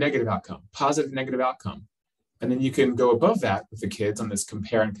 It's a negative outcome, positive, negative outcome. And then you can go above that with the kids on this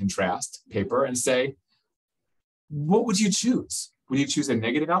compare and contrast paper and say, what would you choose? Would you choose a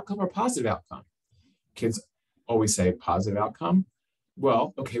negative outcome or positive outcome? Kids always say positive outcome.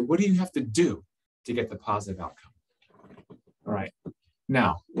 Well, okay, what do you have to do to get the positive outcome? All right.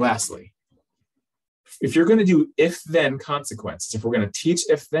 Now, lastly, if you're going to do if-then consequences, if we're going to teach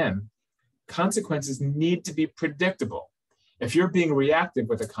if-then, consequences need to be predictable. If you're being reactive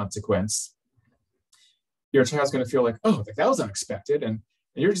with a consequence, your child's going to feel like, oh, that was unexpected, and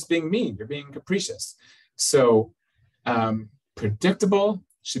you're just being mean, you're being capricious. So predictable,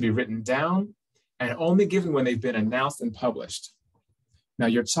 should be written down, and only given when they've been announced and published. Now,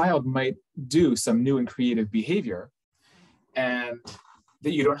 your child might do some new and creative behavior and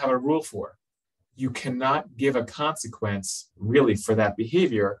that you don't have a rule for. You cannot give a consequence really for that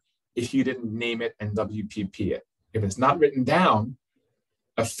behavior if you didn't name it and WPP it. If it's not written down,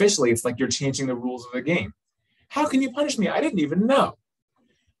 officially, it's like you're changing the rules of the game. How can you punish me? I didn't even know,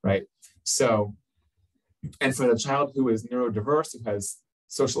 right? So, and for the child who is neurodiverse, who has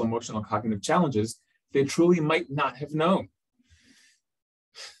social, emotional, cognitive challenges, they truly might not have known.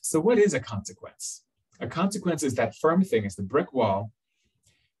 So what is a consequence? A consequence is that firm thing, it's the brick wall,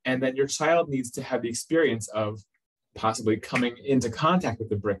 and then your child needs to have the experience of possibly coming into contact with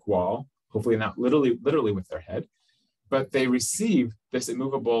the brick wall, hopefully not literally with their head, but they receive this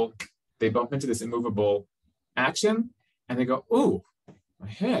immovable, they bump into this immovable action, and they go, ooh, my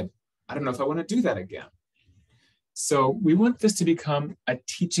head, I don't know if I want to do that again. So we want this to become a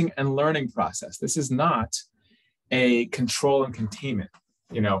teaching and learning process. This is not a control and containment,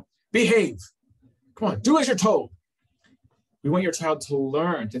 behave, come on, do as you're told. We want your child to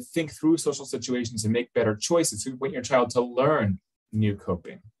learn to think through social situations and make better choices. We want your child to learn new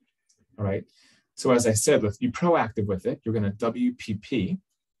coping, all right? So as I said, let's be proactive with it. You're gonna WPP,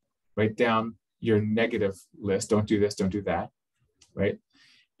 write down your negative list. Don't do this, don't do that, right?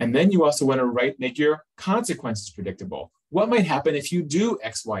 And then you also wanna make your consequences predictable. What might happen if you do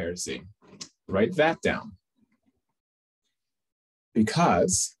X, Y, or Z? Write that down.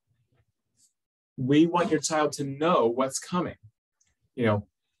 Because we want your child to know what's coming.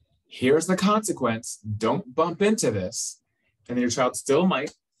 Here's the consequence. Don't bump into this. And then your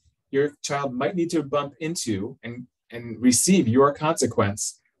child might need to bump into and receive your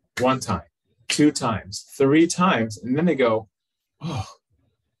consequence 1 time, 2 times, 3 times. And then they go, oh,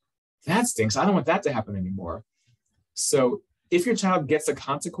 that stinks. I don't want that to happen anymore. So if your child gets a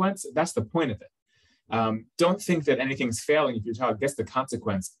consequence, that's the point of it. Don't think that anything's failing if your child gets the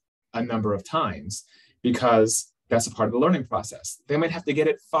consequence a number of times, because that's a part of the learning process. They might have to get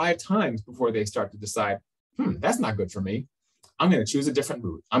it 5 times before they start to decide, that's not good for me. I'm going to choose a different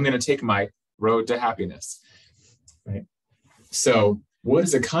route. I'm going to take my road to happiness, right? So what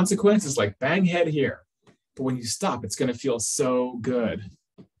is a consequence? It's like bang head here. But when you stop, it's going to feel so good.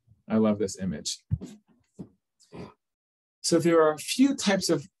 I love this image. So there are a few types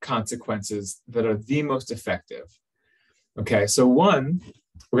of consequences that are the most effective. Okay, so one,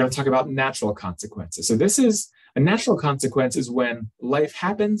 we're going to talk about natural consequences. So this is a natural consequence is when life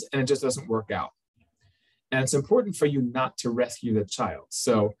happens and it just doesn't work out. And it's important for you not to rescue the child.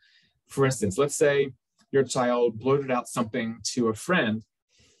 So for instance, let's say your child blurted out something to a friend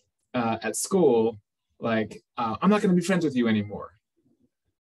at school, like, I'm not going to be friends with you anymore.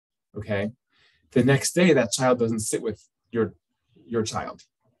 Okay. The next day, that child doesn't sit with your child.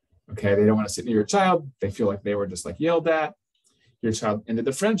 Okay. They don't want to sit near your child. They feel like they were just like yelled at. Your child ended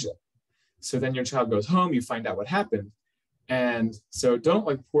the friendship. So then your child goes home, you find out what happened. And so don't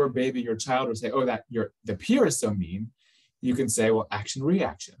like poor baby your child or say, oh, the peer is so mean. You can say, well, action,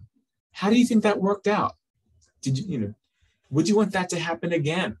 reaction. How do you think that worked out? Would you want that to happen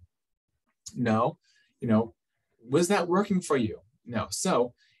again? No. Was that working for you? No.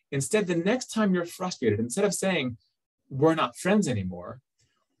 So instead, the next time you're frustrated, instead of saying, we're not friends anymore,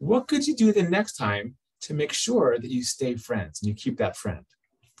 what could you do the next time to make sure that you stay friends and you keep that friend?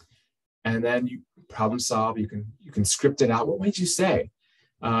 And then you problem solve. You can script it out. What might you say?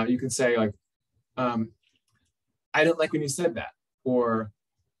 You can say like, I don't like when you said that, or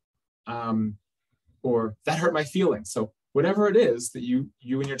that hurt my feelings. So whatever it is that you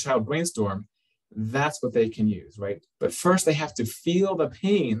and your child brainstorm, that's what they can use, right? But first they have to feel the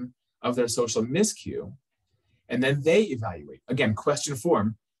pain of their social miscue, and then they evaluate. Again, question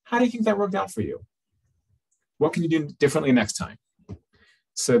form. How do you think that worked out for you? What can you do differently next time?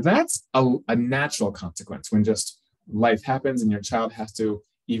 So that's a natural consequence when just life happens and your child has to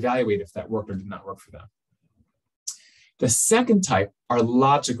evaluate if that worked or did not work for them. The second type are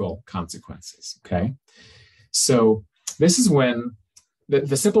logical consequences, okay? So this is when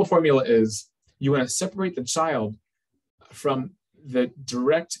the simple formula is you want to separate the child from the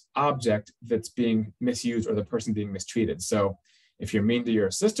direct object that's being misused or the person being mistreated. So if you're mean to your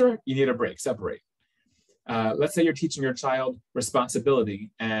sister, you need a break, separate. Let's say you're teaching your child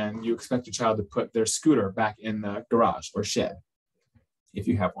responsibility and you expect your child to put their scooter back in the garage or shed, if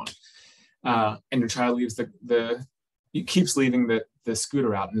you have one. And your child leaves keeps leaving the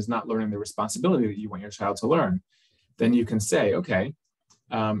scooter out and is not learning the responsibility that you want your child to learn. Then you can say, okay,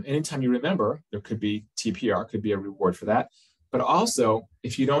 anytime you remember, there could be TPR, could be a reward for that. But also,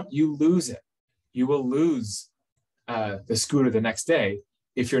 if you don't, you lose it. You will lose the scooter the next day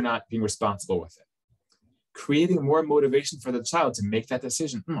if you're not being responsible with it. Creating more motivation for the child to make that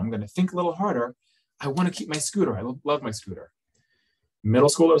decision. I'm going to think a little harder. I want to keep my scooter. I love my scooter. Middle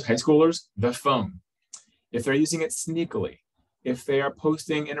schoolers, high schoolers, the phone. If they're using it sneakily, if they are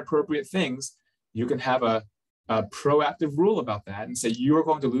posting inappropriate things, you can have a proactive rule about that and say you are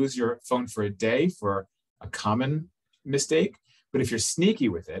going to lose your phone for a day for a common mistake. But if you're sneaky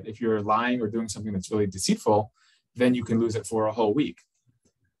with it, if you're lying or doing something that's really deceitful, then you can lose it for a whole week.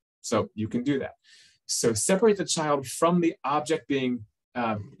 So you can do that. So separate the child from the object being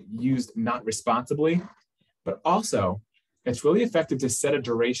used not responsibly, but also it's really effective to set a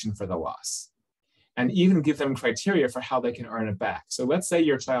duration for the loss and even give them criteria for how they can earn it back. So let's say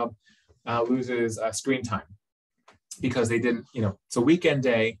your child loses screen time because they didn't, it's a weekend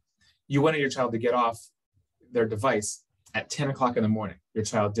day. You wanted your child to get off their device at 10 o'clock in the morning. Your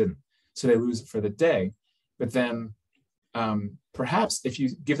child didn't. So they lose it for the day. But then perhaps if you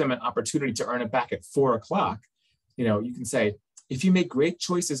give them an opportunity to earn it back at 4 o'clock, you can say, if you make great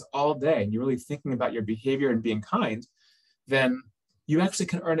choices all day and you're really thinking about your behavior and being kind, then you actually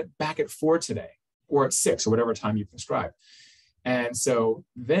can earn it back at 4 today or at 6 or whatever time you prescribe. And so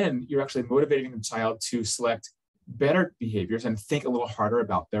then you're actually motivating the child to select better behaviors and think a little harder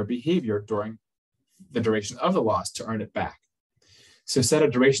about their behavior during the duration of the loss to earn it back. So set a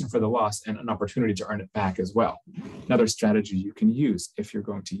duration for the loss and an opportunity to earn it back as well. Another strategy you can use if you're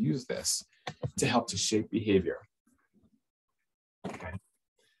going to use this to help to shape behavior. Okay.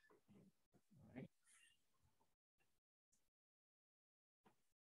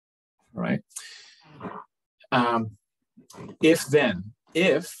 All right.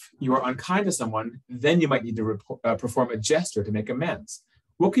 If you are unkind to someone, then you might need to perform a gesture to make amends.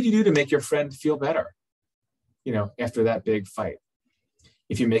 What could you do to make your friend feel better, after that big fight?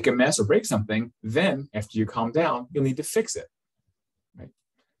 If you make a mess or break something, then after you calm down, you'll need to fix it, right?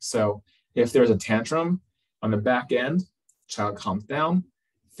 So if there's a tantrum on the back end, child calms down,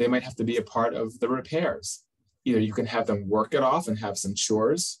 they might have to be a part of the repairs. Either you can have them work it off and have some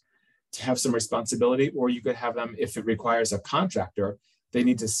chores to have some responsibility, or you could have them, if it requires a contractor, they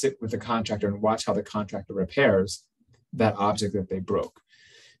need to sit with the contractor and watch how the contractor repairs that object that they broke.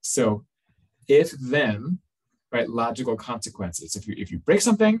 So if then, right, logical consequences. If you break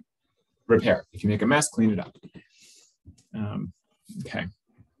something, repair. If you make a mess, clean it up. Okay.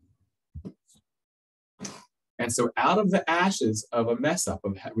 And so out of the ashes of a mess up,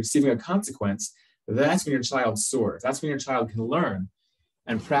 of receiving a consequence, that's when your child soars. That's when your child can learn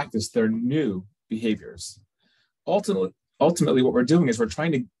and practice their new behaviors. Ultimately, what we're doing is we're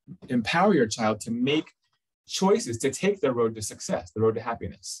trying to empower your child to make choices to take the road to success, the road to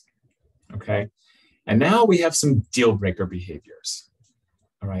happiness, okay? And now we have some deal breaker behaviors,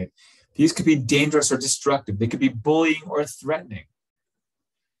 all right? These could be dangerous or destructive. They could be bullying or threatening.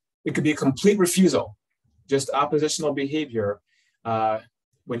 It could be a complete refusal, just oppositional behavior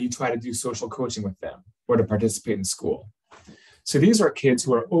when you try to do social coaching with them or to participate in school. So these are kids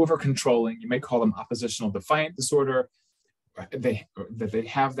who are over-controlling. You might call them oppositional defiant disorder. They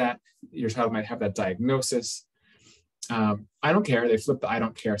have that. Your child might have that diagnosis. I don't care. They flip the I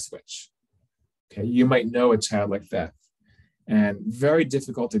don't care switch. Okay, you might know a child like that. And very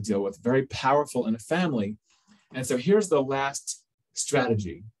difficult to deal with, very powerful in a family. And so here's the last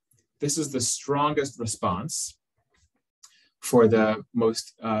strategy. This is the strongest response for the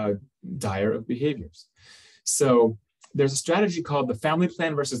most dire of behaviors. So there's a strategy called the family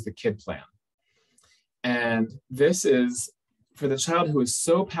plan versus the kid plan. And this is for the child who is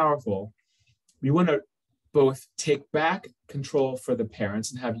so powerful, we want to both take back control for the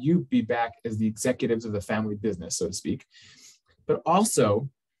parents and have you be back as the executives of the family business, so to speak. But also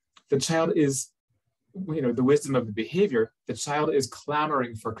the child is, the wisdom of the behavior, the child is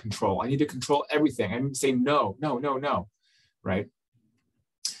clamoring for control. I need to control everything. I need to say no, no, no, no, right?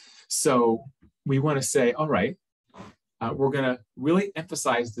 So we want to say, all right, we're going to really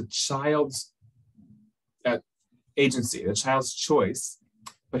emphasize the child's agency, the child's choice,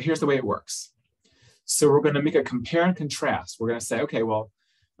 but here's the way it works. So we're going to make a compare and contrast. We're going to say, okay, well,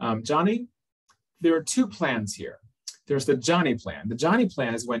 Johnny, there are two plans here. There's the Johnny plan. The Johnny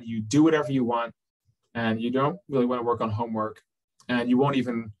plan is when you do whatever you want and you don't really want to work on homework, and you won't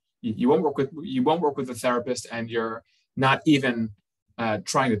work with the therapist, and you're not even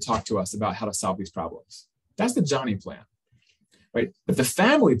trying to talk to us about how to solve these problems. That's the Johnny plan, right? But the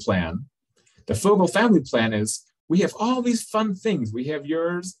family plan, the 𝗲𝗀𝗀 family plan is, we have all these fun things. We have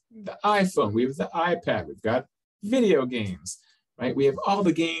yours, the iPhone, we have the iPad, we've got video games, right? We have all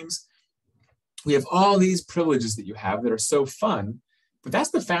the games. We have all these privileges that you have that are so fun, but that's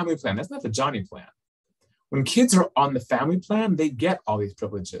the family plan. That's not the Johnny plan. When kids are on the family plan, they get all these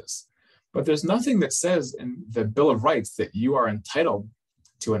privileges, but there's nothing that says in the Bill of Rights that you are entitled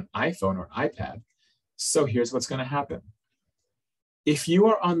to an iPhone or iPad. So here's what's going to happen. If you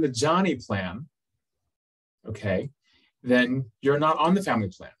are on the Johnny plan, okay, then you're not on the family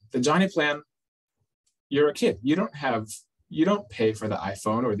plan. The Johnny plan, you're a kid. You don't pay for the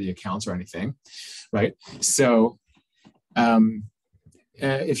iPhone or the accounts or anything, right? So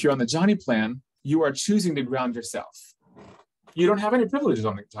if you're on the Johnny plan, you are choosing to ground yourself. You don't have any privileges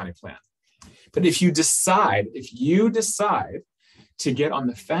on the Johnny plan. But if you decide to get on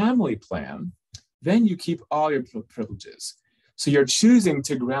the family plan, then you keep all your privileges. So you're choosing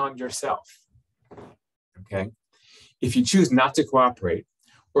to ground yourself, okay? If you choose not to cooperate,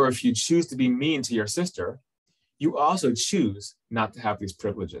 or if you choose to be mean to your sister, you also choose not to have these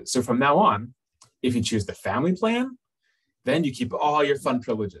privileges. So from now on, if you choose the family plan, then you keep all your fun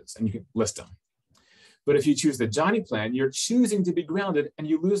privileges and you can list them. But if you choose the Johnny plan, you're choosing to be grounded and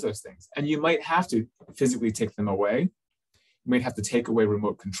you lose those things. And you might have to physically take them away. You might have to take away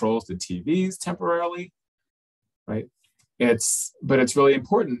remote controls to TVs temporarily, right? But it's really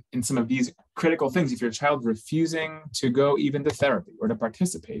important in some of these critical things if your child refusing to go even to therapy or to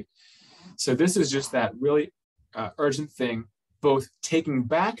participate. So this is just that really urgent thing, both taking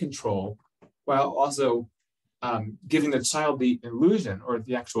back control while also giving the child the illusion or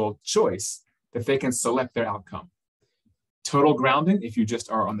the actual choice that they can select their outcome. Total grounding if you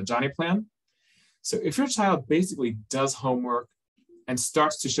just are on the Johnny plan. So if your child basically does homework and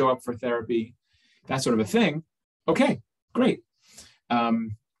starts to show up for therapy, that sort of a thing, okay, great.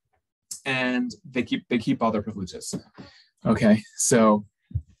 And they keep all their privileges. Okay, so,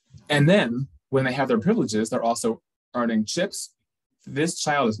 and then when they have their privileges, they're also earning chips. This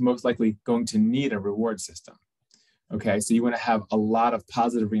child is most likely going to need a reward system. Okay, so you want to have a lot of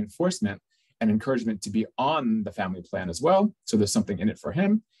positive reinforcement and encouragement to be on the family plan as well. So there's something in it for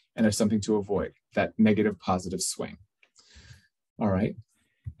him, and there's something to avoid, that negative positive swing. All right,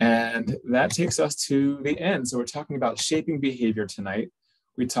 and that takes us to the end. So we're talking about shaping behavior tonight.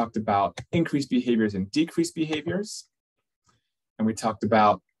 We talked about increased behaviors and decreased behaviors. And we talked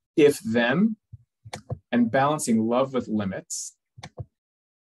about if then and balancing love with limits.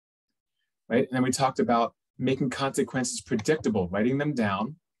 Right, and then we talked about making consequences predictable, writing them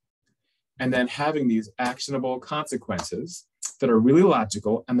down, and then having these actionable consequences that are really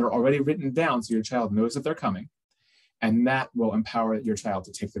logical and they're already written down so your child knows that they're coming. And that will empower your child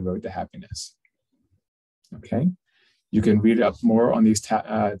to take the road to happiness. Okay, you can read up more on these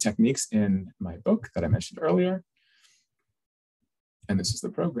techniques in my book that I mentioned earlier. And this is the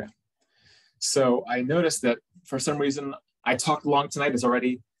program. So I noticed that for some reason, I talked long tonight. It's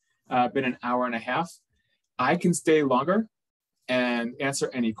already been an hour and a half. I can stay longer and answer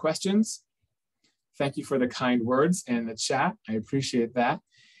any questions. Thank you for the kind words in the chat. I appreciate that.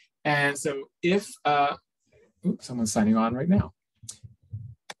 And so if, someone's signing on right now.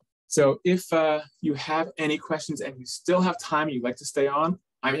 So if you have any questions and you still have time and you'd like to stay on,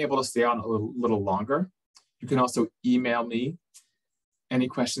 I'm able to stay on a little longer. You can also email me any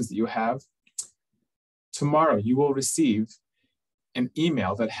questions that you have. Tomorrow, you will receive an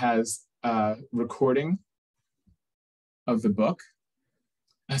email that has a recording of the book.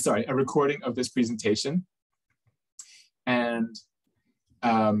 Sorry, a recording of this presentation. And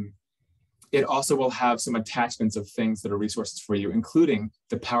it also will have some attachments of things that are resources for you, including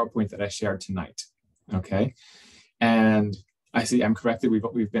the PowerPoint that I shared tonight, okay? And I see I'm corrected,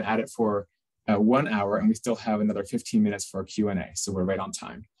 we've been at it for 1 hour and we still have another 15 minutes for a Q&A, so we're right on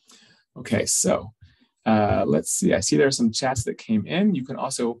time. Okay, so let's see, I see there are some chats that came in. You can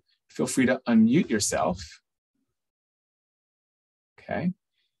also feel free to unmute yourself. Okay,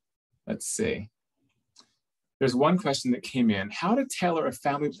 let's see. There's one question that came in. How to tailor a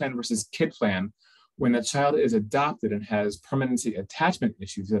family plan versus kid plan when the child is adopted and has permanency attachment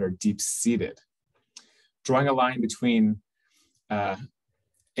issues that are deep-seated? Drawing a line between parents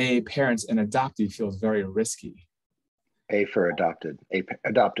and adoptee feels very risky. A for adopted,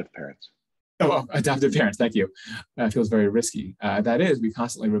 adoptive parents. Oh, adoptive parents, thank you. Feels very risky. That is, we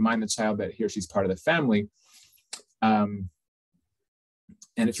constantly remind the child that he or she's part of the family.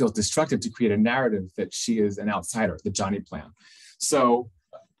 And it feels destructive to create a narrative that she is an outsider, the Johnny plan. So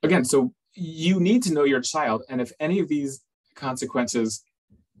again, so you need to know your child, and if any of these consequences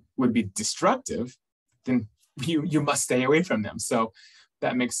would be destructive, then you must stay away from them. So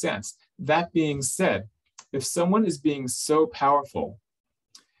that makes sense. That being said, if someone is being so powerful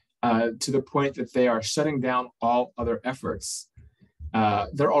to the point that they are shutting down all other efforts,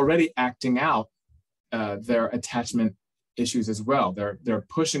 they're already acting out their attachment issues as well. They're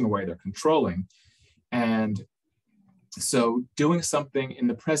pushing away, they're controlling. And so doing something in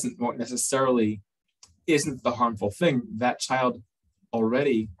the present won't necessarily isn't the harmful thing. That child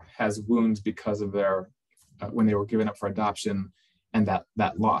already has wounds because of their, when they were given up for adoption and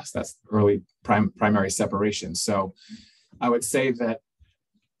that loss, that's early primary separation. So I would say that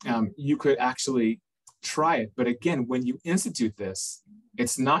you could actually try it. But again, when you institute this,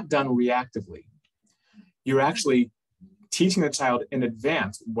 it's not done reactively. You're actually teaching the child in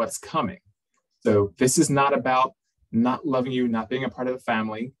advance what's coming. So this is not about not loving you, not being a part of the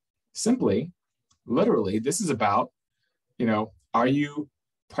family. Simply, literally, this is about, are you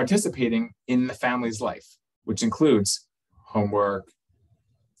participating in the family's life, which includes homework,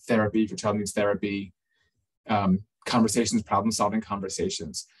 therapy, if your child needs therapy, conversations, problem-solving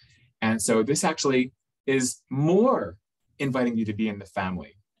conversations. And so this actually is more inviting you to be in the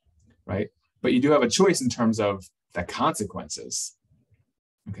family, right? But you do have a choice in terms of the consequences,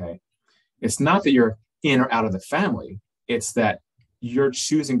 okay? It's not that you're in or out of the family, it's that you're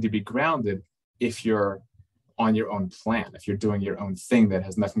choosing to be grounded if you're on your own plan, if you're doing your own thing that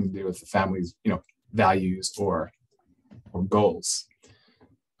has nothing to do with the family's, values or goals.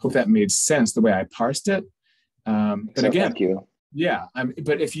 Hope that made sense the way I parsed it. But again, thank you. Yeah,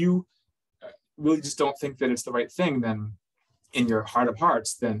 but if you really just don't think that it's the right thing, then in your heart of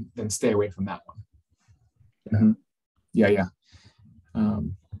hearts, then stay away from that one. Mm-hmm. Yeah.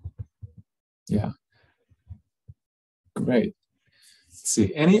 Yeah. Great. Let's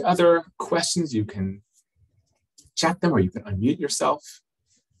see. Any other questions? You can chat them or you can unmute yourself.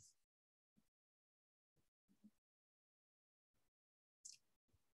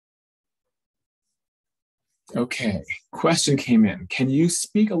 Okay, question came in. Can you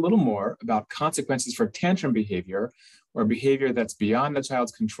speak a little more about consequences for tantrum behavior or behavior that's beyond the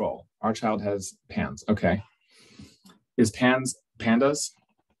child's control? Our child has PANS. Okay. is pandas?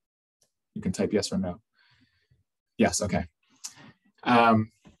 You can type yes or no. Yes, okay. All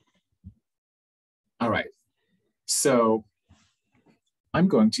right, so I'm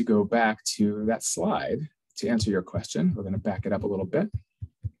going to go back to that slide to answer your question. We're going to back it up a little bit.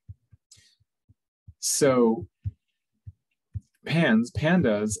 So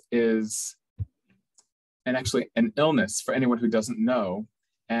pandas is actually an illness for anyone who doesn't know.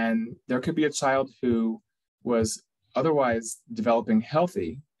 And there could be a child who was otherwise developing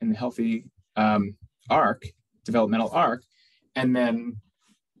healthy in the healthy developmental arc, and then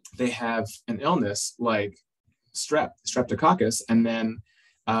they have an illness like streptococcus, and then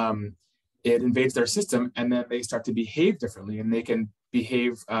it invades their system, and then they start to behave differently, and they can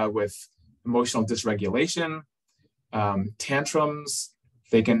behave with emotional dysregulation, tantrums.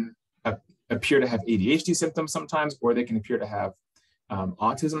 They can appear to have ADHD symptoms sometimes, or they can appear to have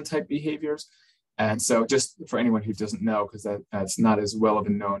autism type behaviors. And so just for anyone who doesn't know, because that's not as well of a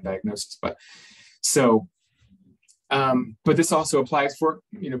known diagnosis, but so, but this also applies for,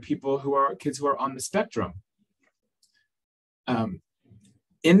 kids who are on the spectrum.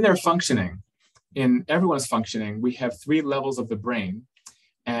 In their functioning, in everyone's functioning, we have 3 levels of the brain.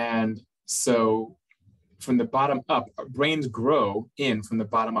 And so from the bottom up, our brains grow in from the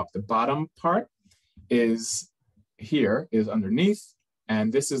bottom up. The bottom part is underneath,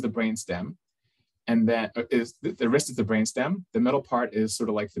 and this is the brain stem. And that is the rest of the brain stem. The middle part is sort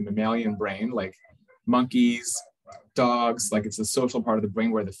of like the mammalian brain, like monkeys, dogs, like it's the social part of the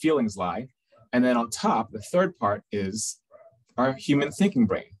brain where the feelings lie. And then on top, the third part is our human thinking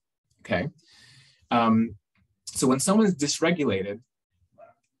brain, okay? So when someone's dysregulated,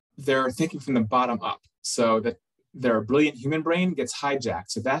 they're thinking from the bottom up. So that their brilliant human brain gets hijacked,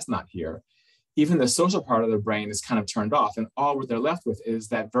 so that's not here. Even the social part of the brain is kind of turned off, and all what they're left with is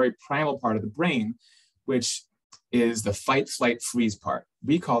that very primal part of the brain, which is the fight, flight, freeze part.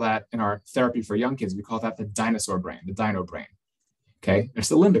 We call that in our therapy for young kids, we call that the dinosaur brain, the dino brain, okay? It's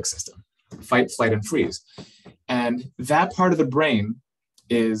the limbic system, fight, flight, and freeze. And that part of the brain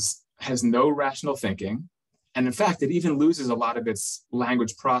has no rational thinking. And in fact, it even loses a lot of its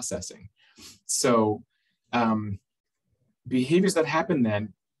language processing. So behaviors that happen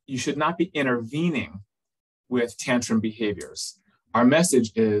then, you should not be intervening with tantrum behaviors. Our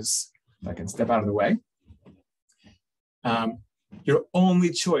message is, if I can step out of the way, your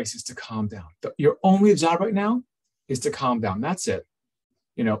only choice is to calm down. Your only job right now is to calm down. That's it,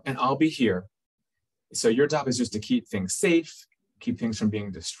 and I'll be here. So your job is just to keep things safe, keep things from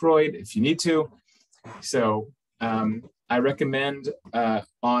being destroyed if you need to. So I recommend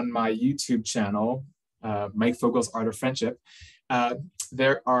on my YouTube channel, Mike Fogel's Art of Friendship,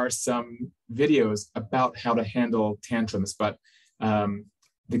 there are some videos about how to handle tantrums, but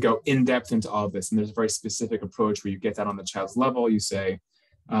they go in depth into all of this. And there's a very specific approach where you get that on the child's level. You say,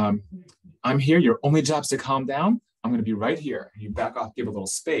 I'm here, your only job is to calm down. I'm gonna be right here. You back off, give a little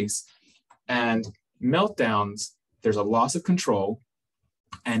space. And meltdowns, there's a loss of control,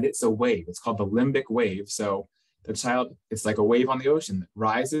 and it's a wave. It's called the limbic wave. So the child, it's like a wave on the ocean. It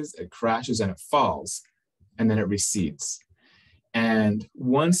rises, it crashes, and it falls, and then it recedes. And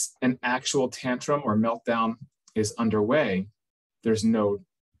once an actual tantrum or meltdown is underway, there's no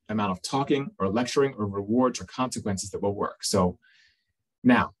amount of talking or lecturing or rewards or consequences that will work. So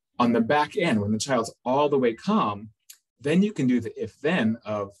now, on the back end, when the child's all the way calm, then you can do the if-then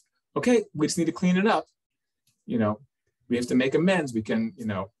of, okay, we just need to clean it up. We have to make amends. We can,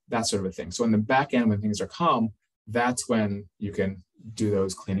 that sort of a thing. So on the back end, when things are calm, that's when you can do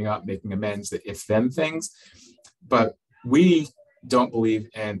those cleaning up, making amends, the if-then things. But we don't believe,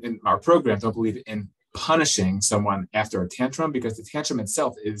 and in our program, don't believe in punishing someone after a tantrum, because the tantrum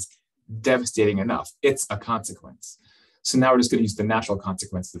itself is devastating enough. It's a consequence. So now we're just going to use the natural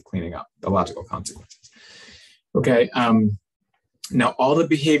consequences of cleaning up, the logical consequences. Okay. Now, all the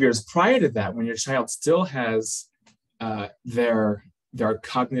behaviors prior to that, when your child still has their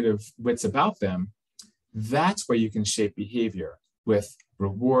cognitive wits about them, that's where you can shape behavior with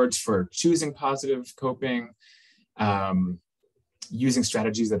rewards for choosing positive coping, using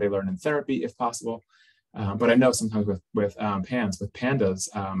strategies that they learn in therapy if possible. But I know sometimes with pandas,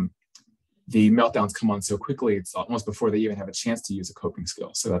 the meltdowns come on so quickly, it's almost before they even have a chance to use a coping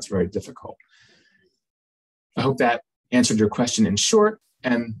skill. So that's very difficult. I hope that answered your question in short.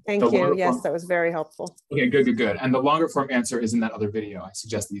 And thank you. Yes, that was very helpful. Okay, good. And the longer form answer is in that other video. I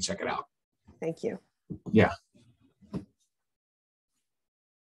suggest that you check it out. Thank you. Yeah.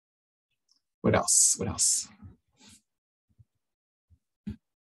 What else?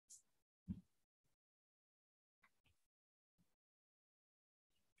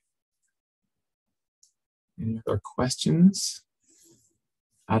 Any other questions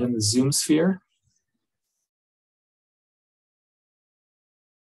out in the Zoom sphere?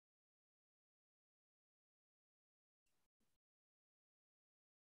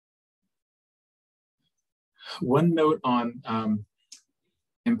 One note on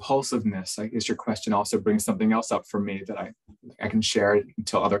impulsiveness. I guess your question also brings something else up for me that I can share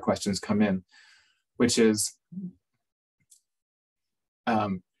until other questions come in, which is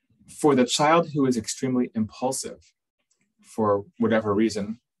for the child who is extremely impulsive for whatever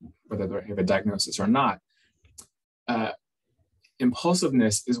reason, whether they have a diagnosis or not,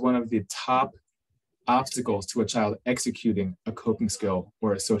 impulsiveness is one of the top obstacles to a child executing a coping skill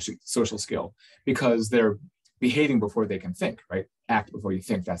or a social skill, because they're behaving before they can think, right? Act before you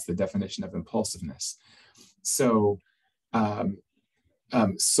think. That's the definition of impulsiveness. So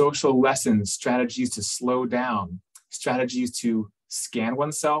social lessons, strategies to slow down, strategies to scan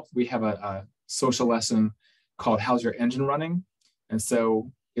oneself. We have a social lesson called How's Your Engine Running? And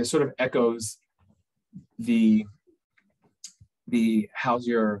so it sort of echoes it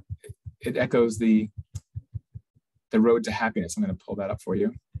echoes the road to happiness. I'm going to pull that up for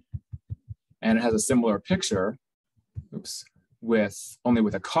you. And it has a similar picture, only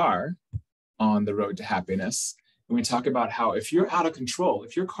with a car on the road to happiness. And we talk about how if you're out of control,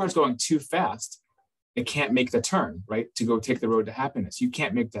 if your car's going too fast, it can't make the turn, right? To go take the road to happiness. You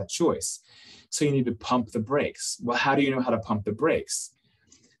can't make that choice. So you need to pump the brakes. Well, how do you know how to pump the brakes?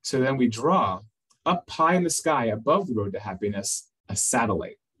 So then we draw up high in the sky above the road to happiness, a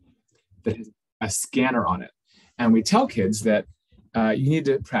satellite that has a scanner on it. And we tell kids that you need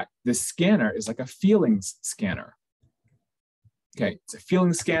to practice. This scanner is like a feelings scanner. Okay, it's a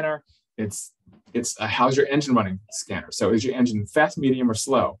feeling scanner. It's a how's your engine running scanner. So is your engine fast, medium, or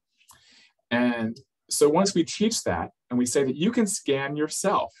slow? And so once we teach that and we say that you can scan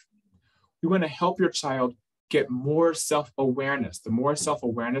yourself, we want to help your child get more self-awareness. The more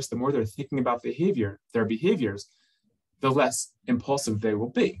self-awareness, the more they're thinking about their behaviors, the less impulsive they will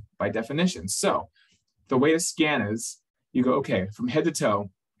be by definition. So the way to scan is you go, okay, from head to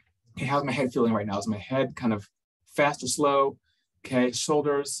toe, okay, how's my head feeling right now? Is my head kind of fast or slow? Okay,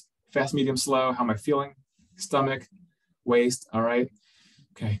 shoulders, fast, medium, slow. How am I feeling? Stomach, waist, all right.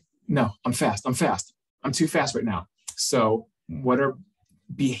 Okay, no, I'm fast. I'm too fast right now. So what are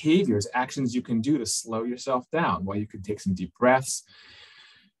behaviors, actions you can do to slow yourself down? Well, you could take some deep breaths.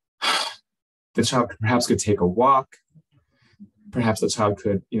 The child perhaps could take a walk. Perhaps the child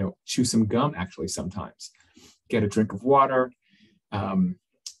could, chew some gum actually sometimes. Get a drink of water.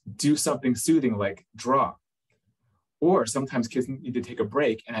 Do something soothing like draw. Or sometimes kids need to take a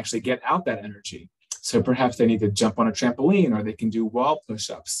break and actually get out that energy. So perhaps they need to jump on a trampoline, or they can do wall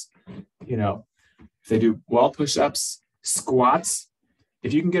push-ups. If they do wall push-ups, squats,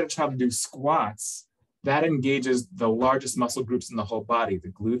 if you can get a child to do squats, that engages the largest muscle groups in the whole body, the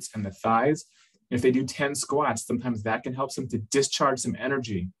glutes and the thighs. If they do 10 squats, sometimes that can help them to discharge some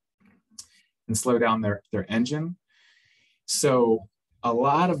energy and slow down their engine. So a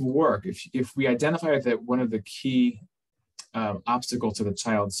lot of work, if we identify that one of the key obstacles to the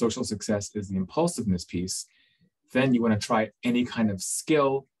child's social success is the impulsiveness piece, then you want to try any kind of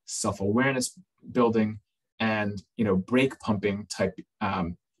skill, self-awareness building, and brake pumping type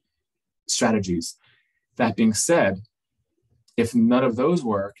strategies. That being said, if none of those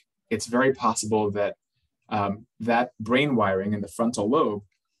work, it's very possible that that brain wiring in the frontal lobe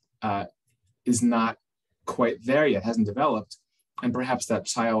is not quite there yet, hasn't developed, and perhaps that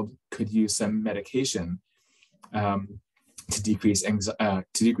child could use some medication to decrease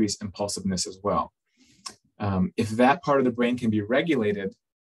impulsiveness as well. If that part of the brain can be regulated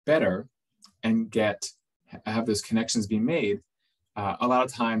better and have those connections be made, a lot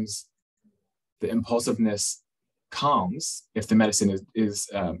of times the impulsiveness calms if the medicine is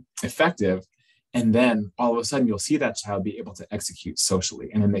effective, and then all of a sudden you'll see that child be able to execute socially,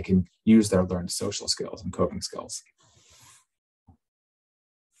 and then they can use their learned social skills and coping skills.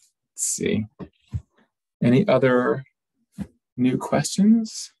 Let's see. Any other new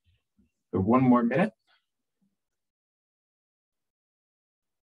questions? One more minute.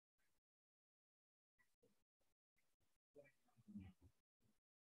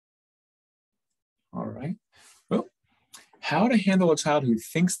 All right. Well, how to handle a child who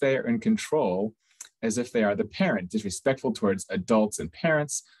thinks they are in control as if they are the parent, disrespectful towards adults and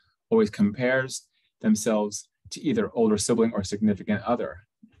parents, always compares themselves to either older sibling or significant other.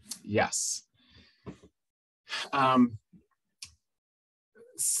 Yes.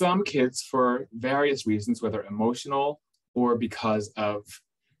 Some kids, for various reasons, whether emotional or because of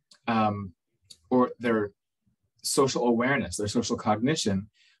or their social awareness, their social cognition,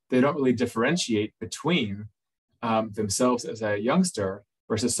 they don't really differentiate between themselves as a youngster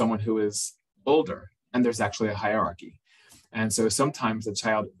versus someone who is older. And there's actually a hierarchy. And so sometimes the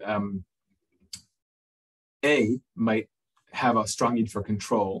child A might have a strong need for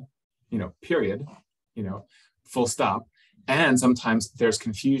control, period, full stop. And sometimes there's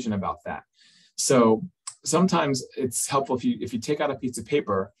confusion about that. So sometimes it's helpful if you take out a piece of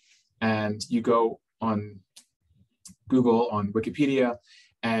paper and you go on Google, on Wikipedia,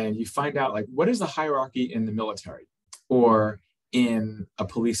 and you find out, like, what is the hierarchy in the military or in a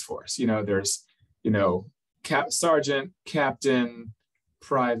police force? There's, sergeant, captain,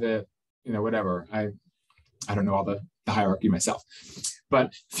 private, whatever. I don't know all the hierarchy myself.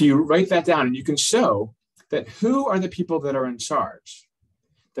 But if you write that down, and you can show that who are the people that are in charge.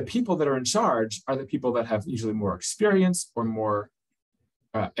 The people that are in charge are the people that have usually more experience or more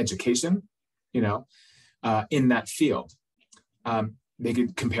education, in that field. They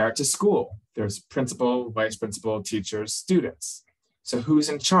could compare it to school. There's principal, vice principal, teachers, students. So who's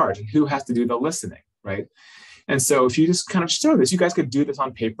in charge and who has to do the listening, right? And so if you just kind of show this, you guys could do this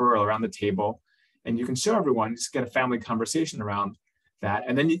on paper or around the table, and you can show everyone, just get a family conversation around that.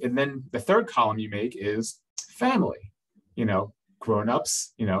 And then the third column you make is family,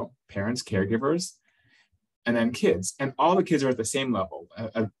 grown-ups, parents, caregivers, and then kids. And all the kids are at the same level.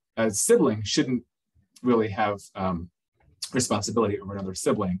 A sibling shouldn't really have responsibility over another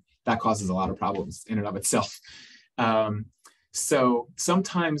sibling. That causes a lot of problems in and of itself. So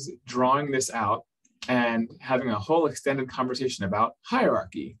sometimes drawing this out and having a whole extended conversation about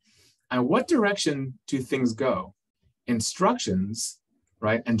hierarchy and what direction do things go? Instructions,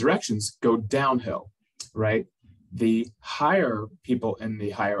 right, and directions go downhill, right? The higher people in the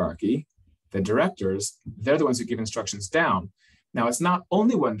hierarchy, the directors, they're the ones who give instructions down. Now, it's not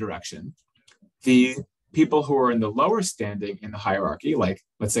only one direction. The people who are in the lower standing in the hierarchy, like,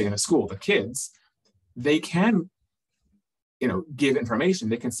 let's say in a school, the kids, they can, give information.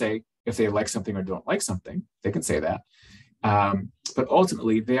 They can say if they like something or don't like something, they can say that. But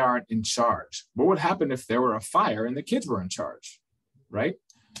ultimately, they aren't in charge. What would happen if there were a fire and the kids were in charge, right?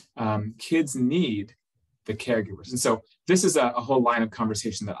 Kids need the caregivers. And so this is a whole line of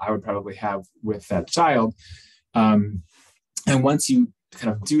conversation that I would probably have with that child. And once you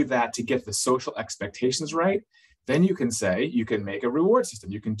kind of do that to get the social expectations right, then you can make a reward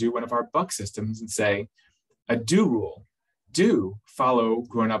system. You can do one of our buck systems and say a do rule. Do follow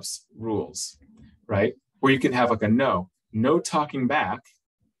grown-ups rules, right? Or you can have like a no talking back,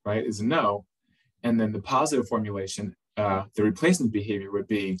 right, is a no. And then the positive formulation, the replacement behavior would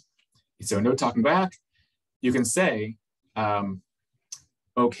be, so no talking back, you can say,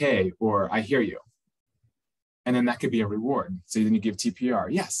 okay, or I hear you. And then that could be a reward. So then you give TPR.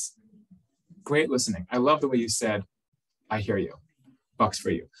 Yes, great listening. I love the way you said, I hear you. Bucks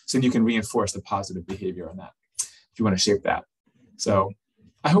for you. So then you can reinforce the positive behavior on that if you want to shape that. So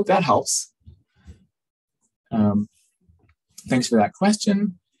I hope that helps. Thanks for that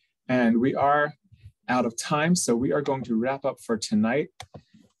question. And we are out of time, so we are going to wrap up for tonight.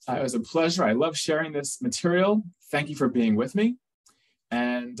 It was a pleasure. I love sharing this material. Thank you for being with me.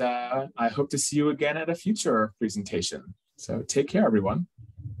 And I hope to see you again at a future presentation. So take care, everyone.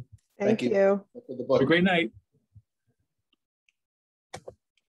 Thank you. Have a great night.